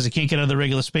board because they can't get out of the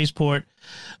regular spaceport.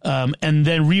 And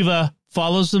then Reva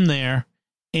follows them there.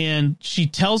 And she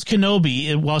tells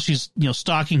Kenobi, while she's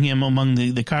stalking him among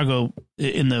the cargo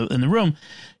in the room,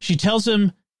 she tells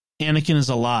him Anakin is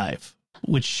alive,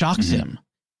 which shocks him.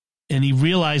 And he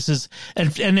realizes,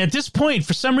 and at this point,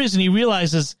 for some reason, he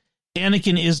realizes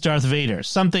Anakin is Darth Vader.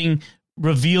 Something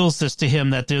reveals this to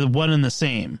him, that they're one and the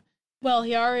same. Well,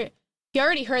 he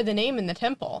already heard the name in the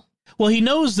temple. Well, he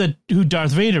knows who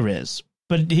Darth Vader is,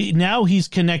 but now he's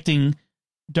connecting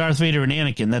Darth Vader and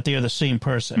Anakin, that they are the same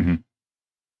person.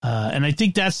 And I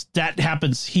think that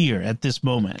happens here at this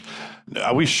moment.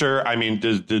 Are we sure? I mean,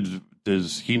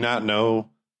 does he not know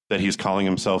that he's calling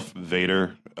himself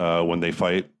Vader when they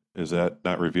fight? Is that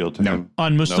not revealed to him?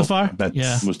 On Mustafar? No?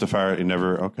 Mustafar, he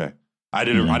never. Okay, I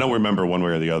didn't. I don't remember one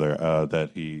way or the other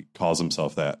that he calls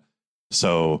himself that.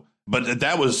 So, but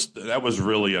that was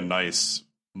really a nice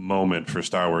moment for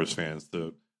Star Wars fans.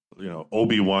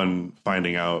 Obi-Wan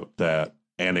finding out that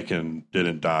Anakin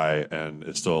didn't die and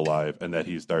is still alive, and that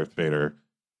he's Darth Vader.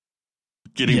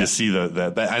 Getting to see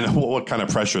that I know what kind of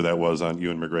pressure that was on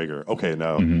Ewan McGregor. Okay,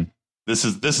 now this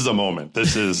is a moment.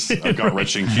 This is a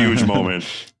gut-wrenching, huge moment.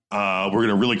 We're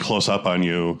gonna really close up on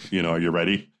you. Are you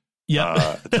ready?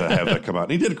 Yeah, to have that come out.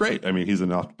 And he did great. I mean, he's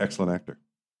an excellent actor.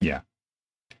 Yeah.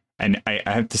 And I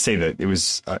have to say that it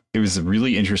was a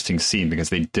really interesting scene because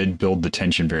they did build the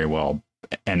tension very well.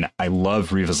 And I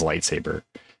love Reva's lightsaber,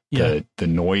 the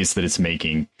noise that it's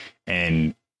making.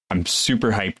 And I'm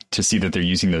super hyped to see that they're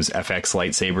using those FX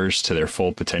lightsabers to their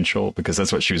full potential, because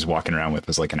that's what she was walking around with,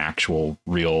 was like an actual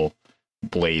real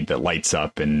blade that lights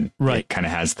up and it kind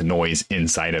of has the noise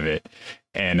inside of it.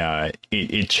 And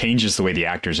it changes the way the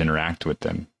actors interact with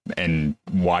them. And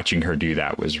watching her do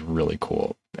that was really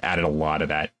cool. Added a lot of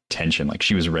that tension. Like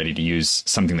she was ready to use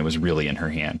something that was really in her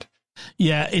hand.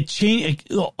 Yeah, it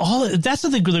changed all. That's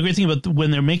the great thing about when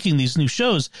they're making these new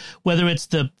shows, whether it's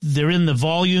they're in the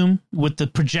volume with the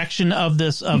projection of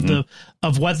this of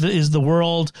what is the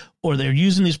world, or they're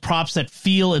using these props that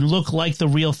feel and look like the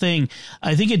real thing.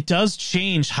 I think it does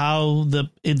change how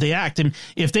they act. And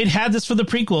if they'd had this for the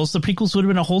prequels would have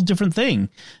been a whole different thing.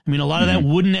 I mean, a lot of that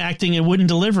wooden acting and wooden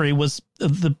delivery was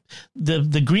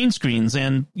the green screens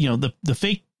and the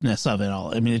fakeness of it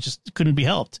all. I mean, it just couldn't be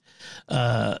helped.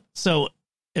 So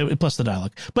plus the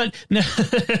dialogue, but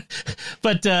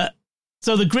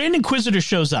so the Grand Inquisitor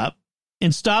shows up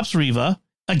and stops Reva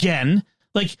again.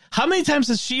 Like, how many times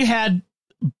has she had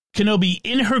Kenobi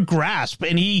in her grasp,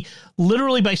 and he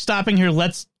literally, by stopping her,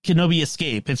 lets Kenobi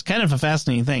escape? It's kind of a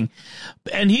fascinating thing.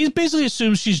 And he basically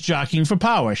assumes she's jockeying for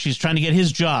power. She's trying to get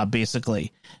his job,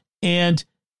 basically. And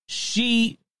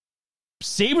she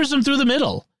sabers him through the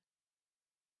middle.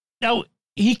 Now,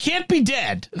 he can't be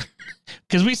dead,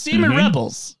 because we see him in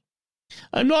Rebels.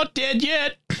 I'm not dead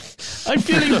yet. I'm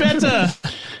feeling better.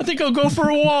 I think I'll go for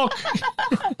a walk.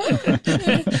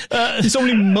 He's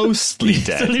only mostly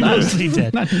dead. He's only mostly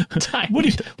dead. What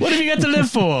have you got to live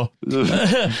for?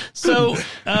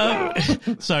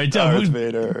 Sorry, Darth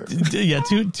Vader. Yeah,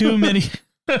 too many.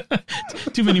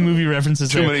 Too many movie references.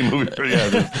 Too many movie. Yeah,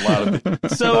 there's a lot of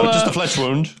it. So just a flesh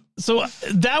wound. So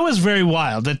that was very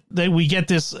wild that we get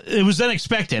this. It was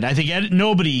unexpected. I think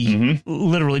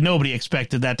literally nobody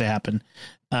expected that to happen.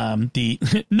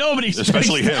 Nobody,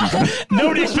 especially him.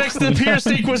 Nobody expects the Pierce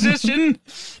Inquisition.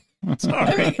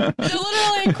 Sorry, they're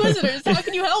literally Inquisitors. How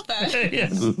can you help that?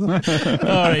 Yes.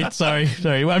 All right. Sorry.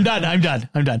 I'm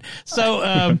done.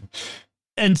 So.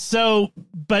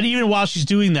 But even while she's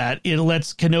doing that, it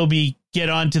lets Kenobi get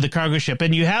onto the cargo ship,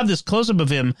 and you have this close up of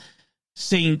him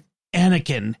saying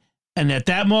Anakin. And at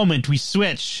that moment, we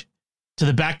switch to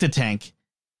the bacta tank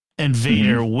and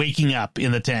Vader waking up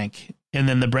in the tank, and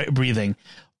then the breathing.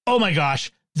 Oh my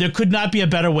gosh, there could not be a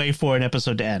better way for an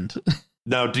episode to end.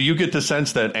 Now, do you get the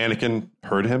sense that Anakin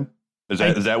heard him? Is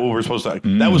that what we're supposed to?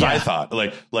 That was I thought.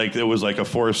 Like it was like a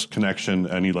force connection,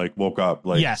 and he woke up.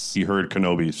 Yes, he heard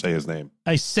Kenobi say his name.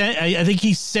 I think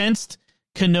he sensed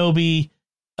Kenobi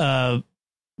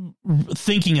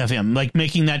thinking of him, like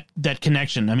making that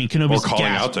connection. I mean, Kenobi's or calling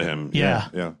out to him.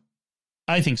 Yeah.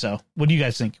 I think so. What do you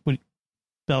guys think?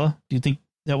 Bella, do you think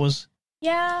that was?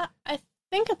 Yeah, I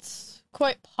think it's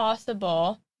quite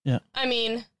possible. Yeah. I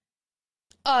mean,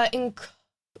 in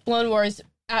Clone Wars,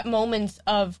 at moments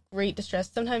of great distress,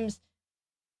 sometimes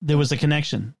there was a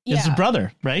connection. Yeah. It's a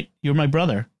brother, right? You're my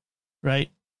brother,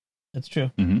 right? That's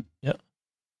true. Mm-hmm. Yep.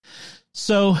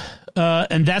 So,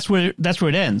 and that's where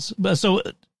it ends. But so,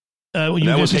 that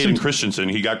was Hayden Christensen.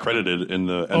 He got credited in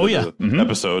the end of the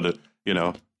episode.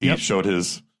 He showed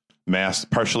his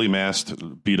partially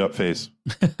masked, beat up face.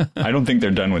 I don't think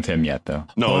they're done with him yet, though.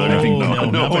 No.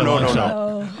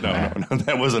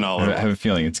 That wasn't all of it. I have a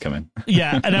feeling it's coming.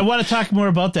 Yeah, and I want to talk more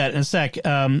about that in a sec.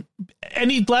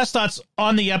 Any last thoughts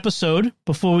on the episode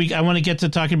before I want to get to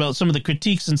talking about some of the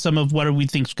critiques and some of what we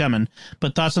think's coming.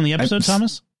 But thoughts on the episode,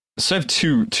 Thomas? So I have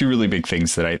two really big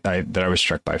things that I was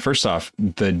struck by. First off,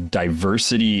 the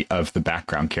diversity of the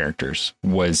background characters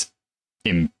was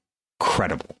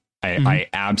incredible. I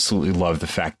absolutely love the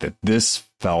fact that this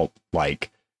felt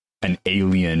like an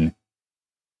alien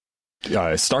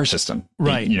star system.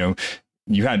 Right.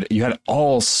 You had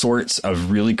all sorts of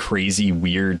really crazy,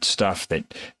 weird stuff that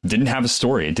didn't have a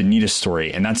story. It didn't need a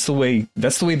story. And that's the way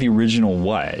the original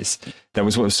was. That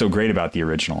was what was so great about the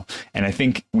original. And I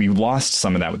think we lost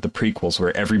some of that with the prequels,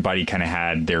 where everybody kind of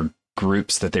had their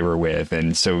groups that they were with.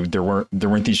 And so there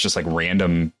weren't these just like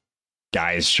random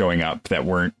guys showing up that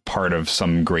weren't part of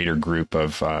some greater group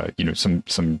of,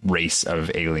 some race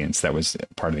of aliens that was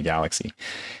part of the galaxy.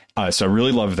 So I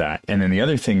really love that. And then the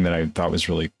other thing that I thought was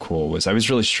really cool was I was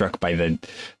really struck by the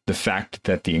fact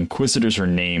that the Inquisitors are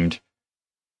named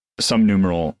some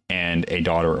numeral and a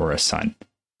daughter or a son.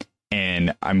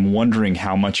 And I'm wondering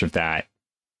how much of that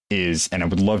is, and I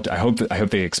would love to, I hope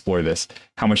they explore this,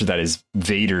 how much of that is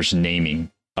Vader's naming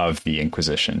of the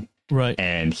Inquisition. Right.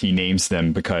 And he names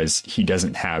them because he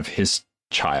doesn't have his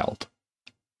child.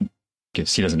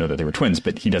 Because he doesn't know that they were twins,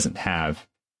 but he doesn't have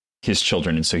his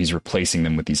children. And so he's replacing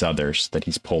them with these others that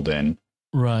he's pulled in.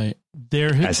 Right.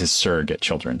 They're as his surrogate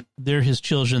children. They're his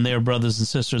children. They are brothers and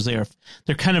sisters. They're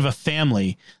kind of a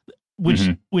family, which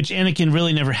Anakin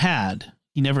really never had.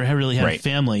 He never really had a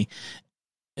family.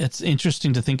 It's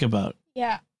interesting to think about.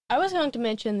 Yeah. I was going to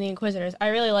mention the Inquisitors. I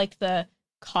really liked the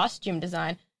costume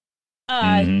design.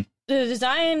 The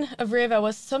design of Reva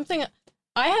was something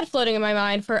I had floating in my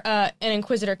mind for an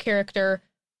Inquisitor character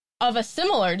of a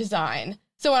similar design.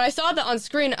 So when I saw that on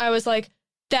screen, I was like,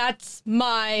 that's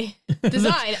my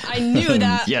design. I knew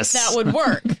that that would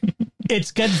work.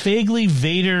 It's got vaguely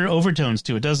Vader overtones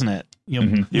to it, doesn't it? You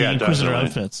know, the Inquisitor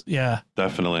outfits. Yeah,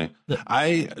 definitely.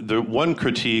 The one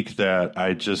critique that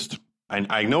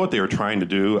I know what they were trying to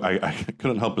do. I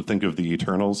couldn't help but think of the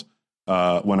Eternals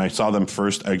when I saw them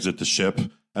first exit the ship,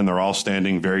 and they're all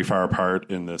standing very far apart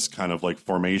in this kind of like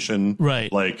formation.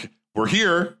 Right. Like, we're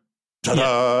here.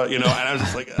 Ta-da! You know, and I was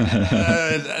just like,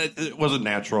 it wasn't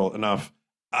natural enough.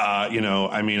 You know,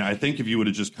 I mean, I think if you would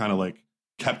have just kind of like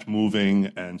kept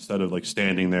moving instead of like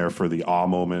standing there for the awe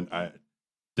moment,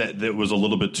 that was a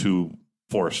little bit too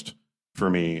forced for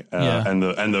me. And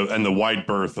the wide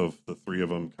berth of the three of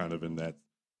them kind of in that,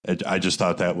 I just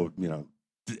thought that would, you know,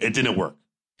 it didn't work.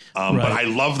 But I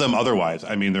love them otherwise.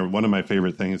 I mean, they're one of my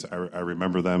favorite things. I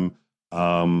remember them,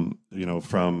 you know,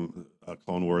 from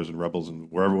Clone Wars and Rebels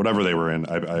and whatever they were in.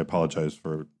 I apologize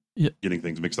for getting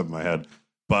things mixed up in my head.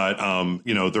 But,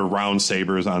 you know, their round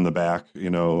sabers on the back, you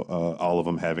know, all of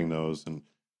them having those. And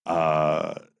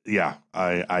I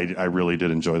really did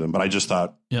enjoy them. But I just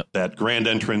thought that grand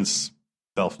entrance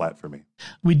fell flat for me.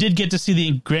 We did get to see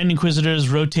the Grand Inquisitor's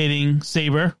rotating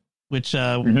saber, which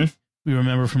we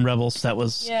remember from Rebels. That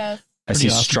was as he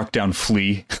struck down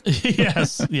Flea.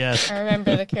 yes. I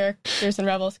remember the characters in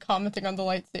Rebels commenting on the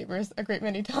lightsabers a great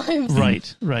many times.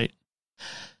 Right.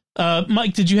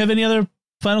 Mike, did you have any other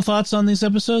final thoughts on these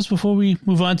episodes before we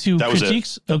move on to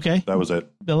critiques? Okay. That was it.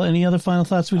 Bella, any other final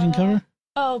thoughts we didn't cover?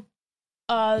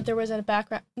 There was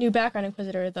a new background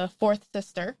Inquisitor, the fourth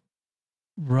sister.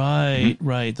 Right.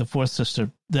 The fourth sister.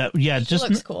 She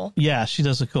looks cool. Yeah, she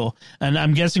does look cool. And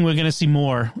I'm guessing we're going to see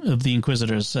more of the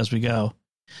Inquisitors as we go.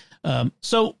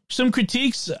 So some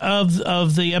critiques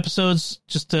of the episodes,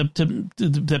 just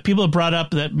that people have brought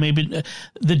up, that maybe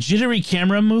the jittery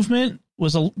camera movement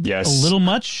was a little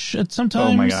much at some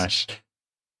times. Oh my gosh.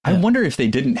 I wonder if they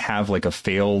didn't have like a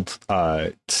failed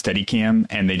Steadicam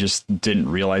and they just didn't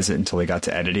realize it until they got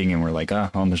to editing and were like, oh,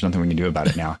 well, there's nothing we can do about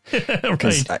it now.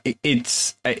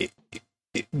 Because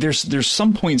there's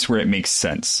some points where it makes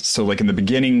sense. So like in the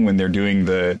beginning when they're doing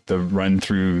the run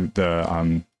through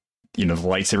the the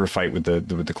lightsaber fight with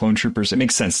the clone troopers, it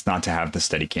makes sense not to have the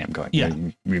Steadicam going. Yeah.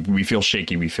 We feel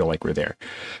shaky. We feel like we're there.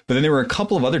 But then there were a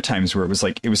couple of other times where it was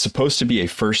like, it was supposed to be a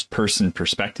first person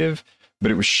perspective, but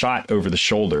it was shot over the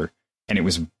shoulder and it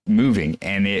was moving,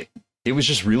 and it was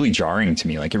just really jarring to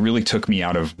me. Like, it really took me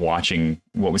out of watching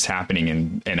what was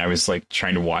happening. And I was like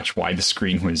trying to watch why the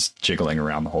screen was jiggling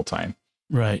around the whole time.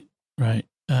 Right.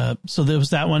 So there was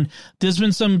that one. There's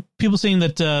been some people saying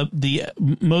that the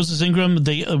Moses Ingram,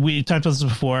 we talked about this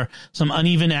before, some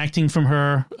uneven acting from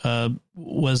her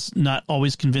was not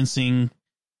always convincing.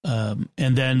 And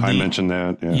then I mentioned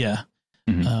that. Yeah.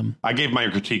 Mm-hmm. I gave my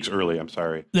critiques early. I'm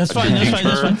sorry. That's fine.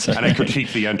 That's fine. And I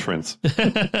critiqued the entrance.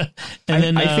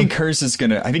 I think hers is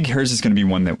gonna be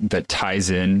one that ties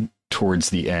in towards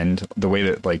the end, the way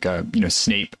that like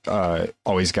Snape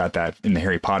always got that in the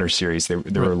Harry Potter series. There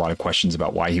were a lot of questions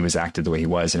about why he was acted the way he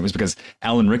was, and it was because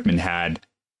Alan Rickman had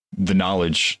the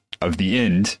knowledge of the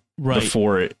end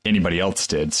before anybody else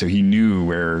did, so he knew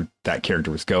where that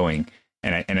character was going.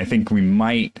 And I think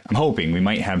I'm hoping we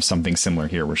might have something similar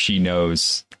here, where she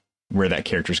knows where that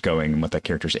character's going and what that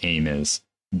character's aim is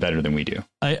better than we do.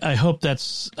 I hope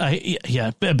based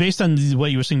on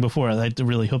what you were saying before, I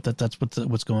really hope that's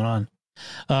what's going on.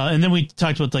 And then we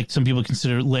talked about like some people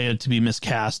consider Leia to be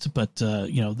miscast, but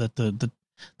that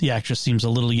the actress seems a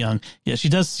little young. Yeah, she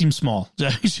does seem small. I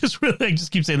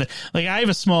just keep saying that. Like, I have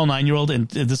a small 9-year-old, and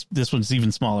this one's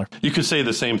even smaller. You could say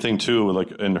the same thing too, like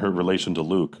in her relation to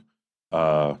Luke.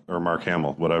 Or Mark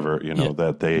Hamill, whatever,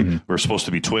 that they were supposed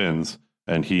to be twins,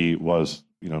 and he was,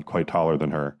 quite taller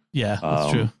than her. Yeah,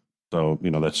 that's true. So,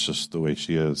 that's just the way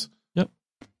she is. Yep.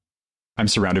 I'm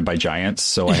surrounded by giants,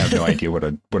 so I have no idea what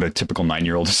a typical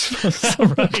 9-year-old is supposed to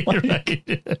look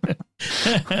like.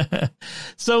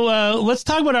 So let's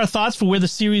talk about our thoughts for where the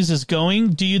series is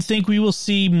going. Do you think we will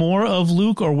see more of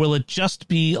Luke, or will it just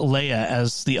be Leia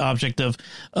as the object of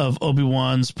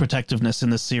Obi-Wan's protectiveness in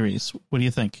this series? What do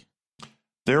you think?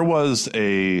 There was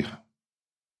in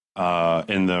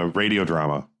the radio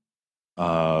drama,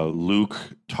 Luke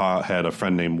had a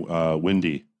friend named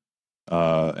Wendy,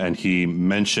 and he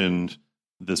mentioned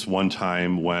this one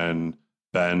time when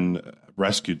Ben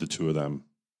rescued the two of them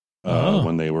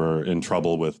when they were in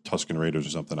trouble with Tusken Raiders or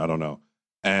something. I don't know.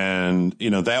 And,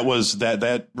 that was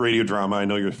that radio drama. I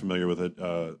know you're familiar with it.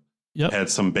 Had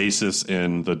some basis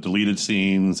in the deleted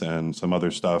scenes and some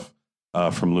other stuff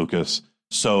from Lucas.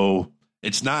 So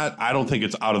it's not, I don't think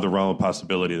it's out of the realm of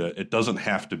possibility that it doesn't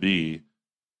have to be,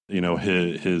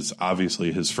 his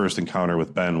obviously his first encounter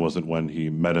with Ben wasn't when he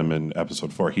met him in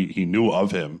episode 4. He knew of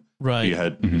him. Right. He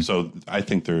had, so I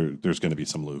think there's going to be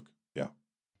some Luke. Yeah.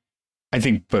 I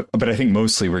think, but I think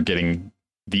mostly we're getting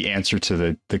the answer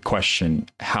to the question,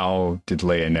 how did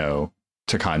Leia know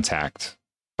to contact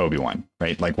Obi-Wan,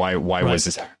 right? Like, why was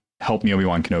this, help me,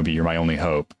 Obi-Wan Kenobi, you're my only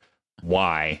hope.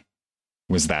 Why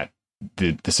was that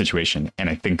the situation? And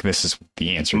I think this is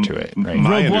the answer to it, right?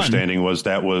 My understanding was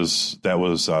that was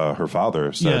her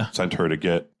father sent her to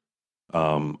get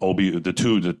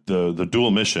the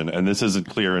dual mission, and this isn't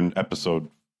clear in episode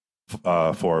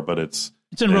 4, but it's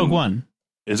in Rogue One.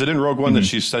 Is it in Rogue One that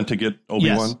she's sent to get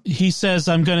Obi-Wan? Yes. He says,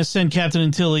 I'm going to send Captain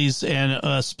Antilles and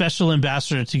a special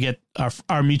ambassador to get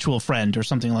our mutual friend, or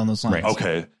something along those lines. Right.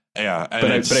 Okay. Yeah.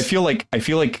 But I feel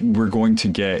like we're going to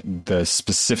get the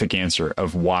specific answer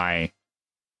of why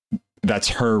that's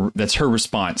her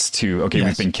response to, okay,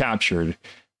 we've been captured.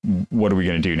 What are we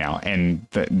going to do now? And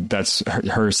that's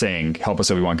her saying, help us,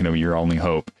 Obi-Wan Kenobi, your only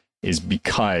hope, is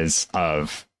because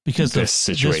this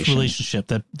situation, this relationship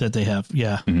that they have.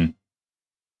 Yeah. Mm-hmm.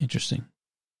 Interesting.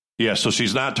 Yeah. So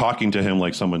she's not talking to him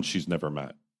like someone she's never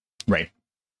met. Right.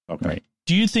 Okay. Right.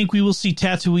 Do you think we will see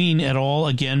Tatooine at all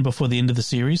again before the end of the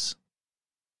series?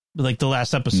 Like the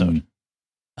last episode?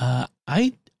 I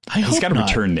hope he's got to not.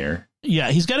 return there.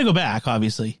 Yeah, he's got to go back,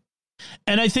 obviously.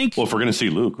 And I think, well, if we're going to see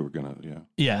Luke, we're going to,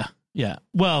 yeah.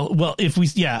 Well, if we,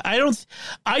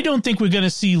 I don't think we're going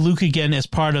to see Luke again as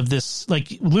part of this.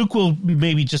 Like, Luke will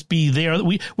maybe just be there.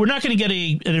 We're not going to get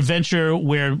an adventure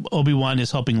where Obi-Wan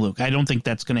is helping Luke. I don't think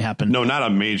that's going to happen. No, not a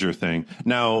major thing.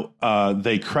 Now,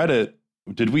 they credit.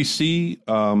 Did we see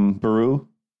Beru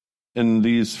in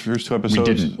these first 2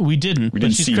 episodes? We didn't. We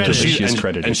didn't see her. She's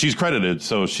credited. And she's credited,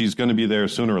 so she's going to be there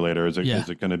sooner or later. Is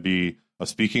it going to be a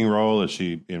speaking role? Is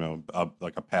she,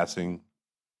 like a passing?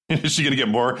 Is she going to get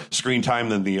more screen time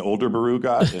than the older Beru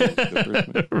got?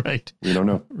 Right. We don't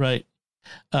know. Right.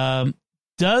 And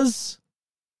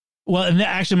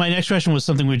actually, my next question was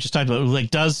something we just talked about. Like,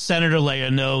 does Senator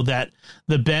Leia know that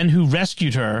the Ben who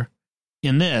rescued her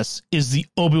in this is the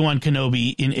Obi-Wan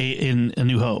Kenobi in A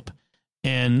New Hope?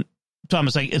 And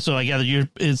Thomas, so I gather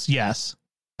it's yes.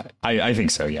 I think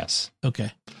so. Yes.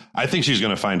 Okay. I think she's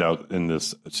going to find out in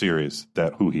this series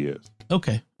who he is.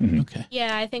 Okay. Mm-hmm. Okay.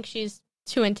 Yeah, I think she's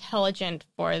too intelligent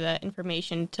for the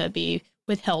information to be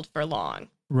withheld for long.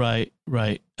 Right.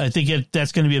 I think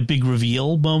that's going to be a big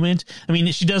reveal moment. I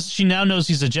mean, she now knows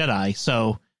he's a Jedi,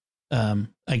 so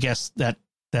I guess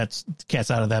that's cat's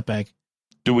out of that bag.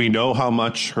 Do we know how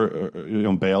much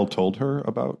Bail told her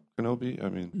about Kenobi? I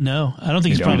mean, no, I don't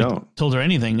think he's probably told her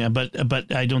anything,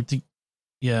 but I don't think,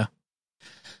 we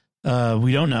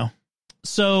don't know.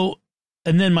 So,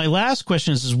 and then my last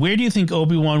question is where do you think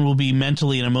Obi-Wan will be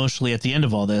mentally and emotionally at the end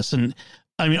of all this? And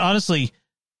I mean, honestly,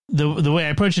 the way I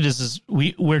approach it is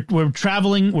we're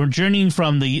traveling, we're journeying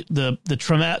from the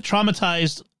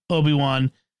traumatized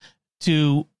Obi-Wan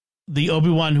to the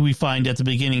Obi-Wan who we find at the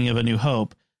beginning of A New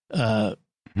Hope.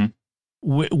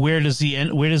 Where does he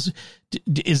end?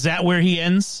 Is that where he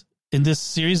ends in this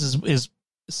series? Is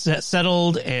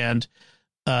settled and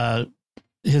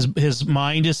his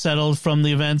mind is settled from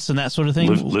the events and that sort of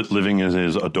thing. Living in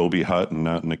his adobe hut and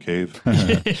not in a cave.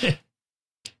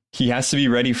 He has to be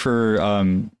ready for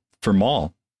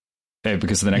Maul,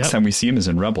 because the next time we see him is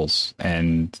in Rebels,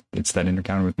 and it's that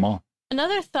encounter with Maul.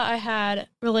 Another thought I had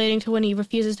relating to when he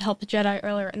refuses to help the Jedi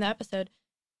earlier in the episode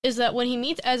is that when he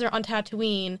meets Ezra on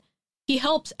Tatooine, he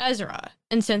helps Ezra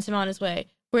and sends him on his way,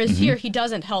 whereas here he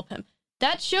doesn't help him.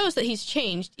 That shows that he's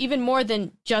changed, even more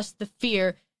than just the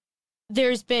fear.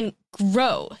 There's been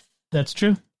growth. That's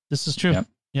true. This is true. Yep.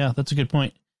 Yeah, that's a good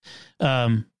point.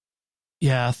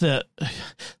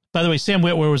 By the way, Sam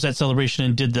Witwer was at Celebration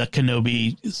and did the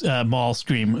Kenobi Maul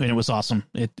scream, and it was awesome.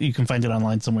 You can find it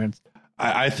online somewhere.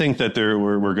 I think that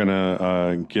we're going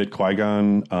to get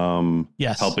Qui-Gon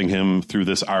helping him through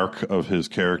this arc of his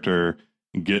character,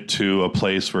 get to a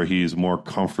place where he's more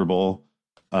comfortable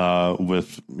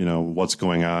with, what's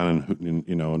going on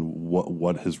and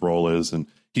what his role is. And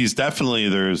he's definitely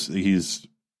he's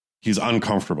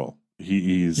uncomfortable.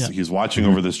 He's watching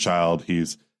over this child.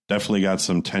 He's definitely got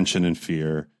some tension and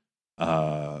fear.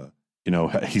 Does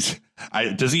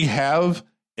he have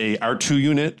a R2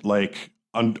 unit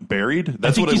buried?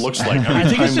 That's what it looks like.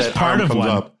 Every time that arm comes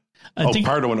up.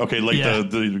 Part of one. Okay,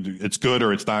 the it's good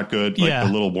or it's not good. The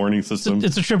little warning system.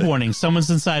 It's a trip warning. Someone's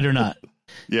inside or not.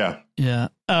 Yeah. Yeah.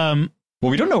 Well,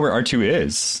 we don't know where R2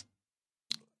 is.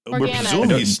 We're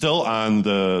presuming he's still on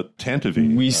the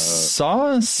Tantive. We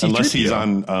saw C-3PO. Unless he's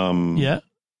on.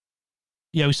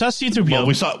 Yeah, we saw C-3PO. Well,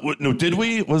 we saw. No, did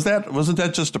we? Wasn't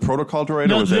that just a protocol droid?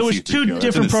 No, or was there that was C-3PO? two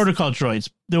different protocol droids.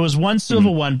 There was one silver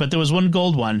one, but there was one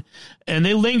gold one, and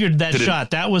they lingered that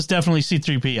shot. That was definitely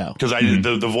C-3PO. Because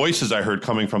the voices I heard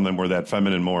coming from them were that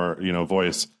feminine, more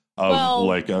voice of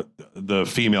the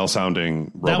female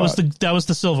sounding robot. That was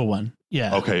the silver one.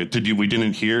 Yeah. Okay. Did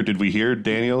we hear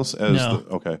Daniels as? No.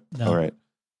 Okay. No. All right.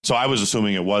 So I was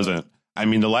assuming it wasn't. I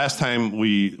mean, the last time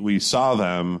we saw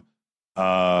them.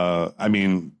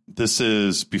 This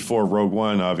is before Rogue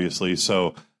One, obviously.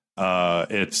 So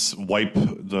it's wipe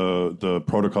the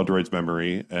protocol droid's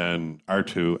memory and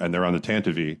R2, and they're on the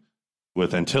Tantive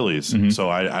with Antilles. Mm-hmm. So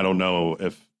I don't know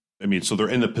so they're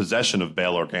in the possession of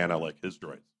Bail Organa, like his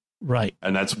droids. Right.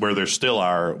 And that's where they still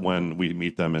are when we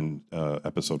meet them in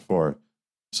episode 4.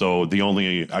 So the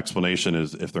only explanation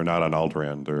is if they're not on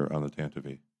Alderaan, they're on the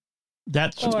Tantive.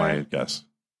 That's my guess.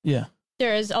 Yeah.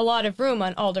 There is a lot of room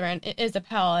on Alderaan. It is a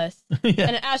palace. Yeah.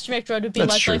 And an astromech droid would be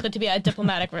less likely to be a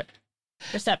diplomatic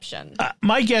reception.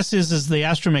 My guess is the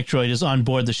astromech droid is on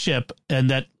board the ship, and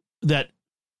that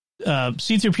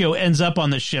C-3PO ends up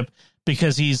on the ship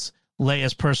because he's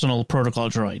Leia's personal protocol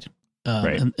droid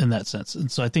in that sense.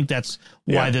 And so I think that's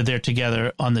why they're there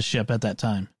together on the ship at that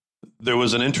time. There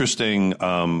was an interesting,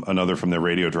 another from the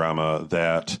radio drama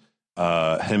that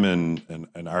him and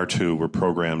R2 were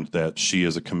programmed that she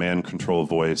is a command control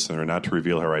voice and are not to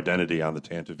reveal her identity on the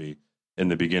Tantive in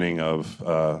the beginning of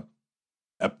the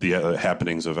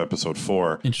happenings of episode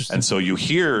 4. Interesting. And so you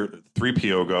hear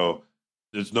 3PO go,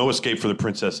 there's no escape for the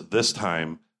princess this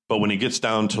time. But when he gets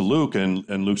down to Luke and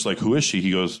Luke's like, who is she?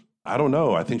 He goes, I don't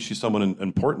know. I think she's someone in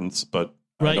importance, but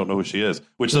I don't know who she is,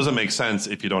 which doesn't make sense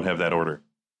if you don't have that order.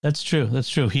 That's true.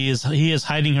 He is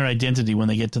hiding her identity when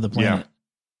they get to the planet.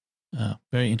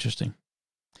 Very interesting.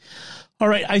 All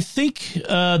right. I think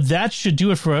that should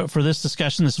do it for this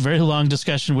discussion, this very long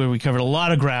discussion where we covered a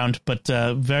lot of ground, but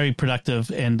very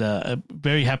productive, and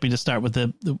very happy to start with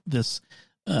this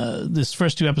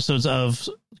first 2 episodes of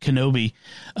Kenobi.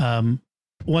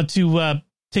 Want to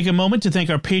take a moment to thank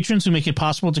our patrons who make it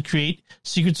possible to create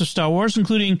Secrets of Star Wars,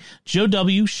 including Joe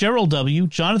W., Cheryl W.,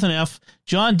 Jonathan F.,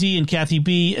 John D., and Kathy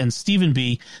B., and Stephen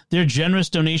B. Their generous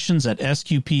donations at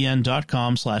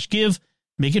sqpn.com/give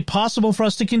make it possible for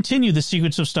us to continue the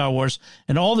Secrets of Star Wars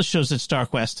and all the shows at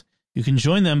StarQuest. You can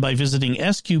join them by visiting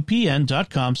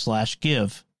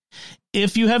sqpn.com/give.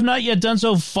 If you have not yet done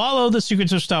so, follow the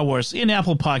Secrets of Star Wars in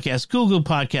Apple Podcasts, Google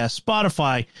Podcasts,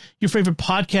 Spotify, your favorite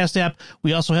podcast app.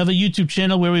 We also have a YouTube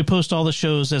channel where we post all the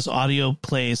shows as audio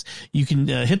plays. You can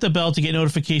hit the bell to get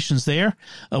notifications there.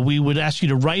 We would ask you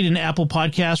to write an Apple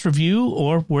Podcast review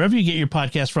or wherever you get your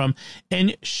podcast from,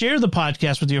 and share the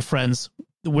podcast with your friends.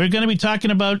 We're going to be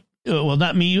talking about, well,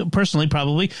 not me personally,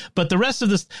 probably, but the rest of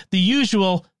the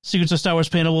usual Secrets of Star Wars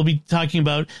panel will be talking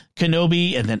about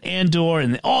Kenobi and then Andor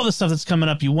and all the stuff that's coming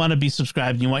up. You want to be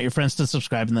subscribed and you want your friends to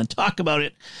subscribe and then talk about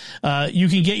it. You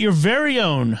can get your very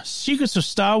own Secrets of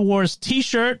Star Wars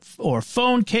t-shirt or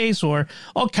phone case or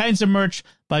all kinds of merch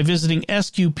by visiting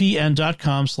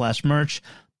sqpn.com/merch.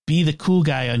 Be the cool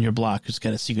guy on your block who's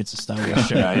got a Secrets of Star Wars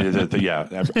shirt.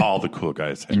 All the cool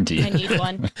guys. Indeed. I need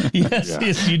one.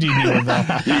 Yes, you do need one,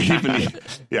 Val.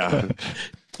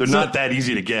 They're not that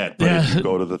easy to get, but if you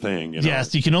go to the thing.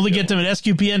 Yes, you can only get them at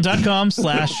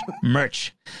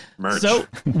sqpn.com/merch. So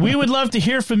we would love to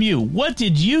hear from you. What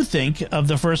did you think of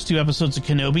the first 2 episodes of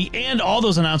Kenobi and all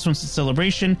those announcements at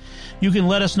Celebration? You can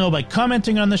let us know by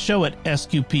commenting on the show at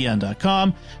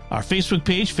sqpn.com, our Facebook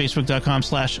page,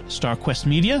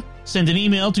 facebook.com/StarQuestMedia. Send an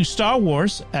email to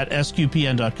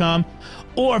starwars@sqpn.com,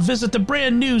 or visit the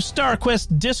brand new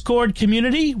StarQuest Discord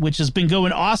community, which has been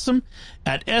going awesome,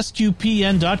 at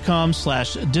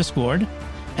sqpn.com/Discord.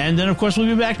 And then, of course, we'll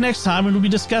be back next time and we'll be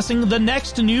discussing the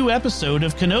next new episode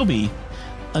of Kenobi.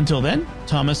 Until then,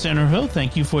 Thomas Sanderhill,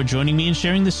 thank you for joining me and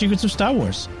sharing the secrets of Star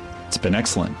Wars. It's been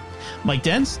excellent. Mike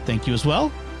Dents, thank you as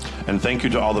well. And thank you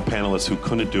to all the panelists who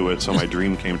couldn't do it, so my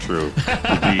dream came true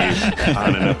to be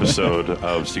on an episode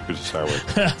of Secrets of Star Wars.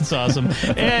 That's awesome.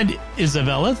 And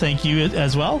Isabella, thank you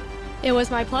as well. It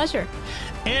was my pleasure.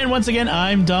 And once again,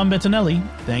 I'm Dom Bettinelli.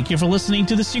 Thank you for listening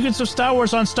to the Secrets of Star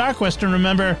Wars on StarQuest. And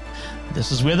remember,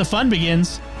 this is where the fun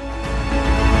begins.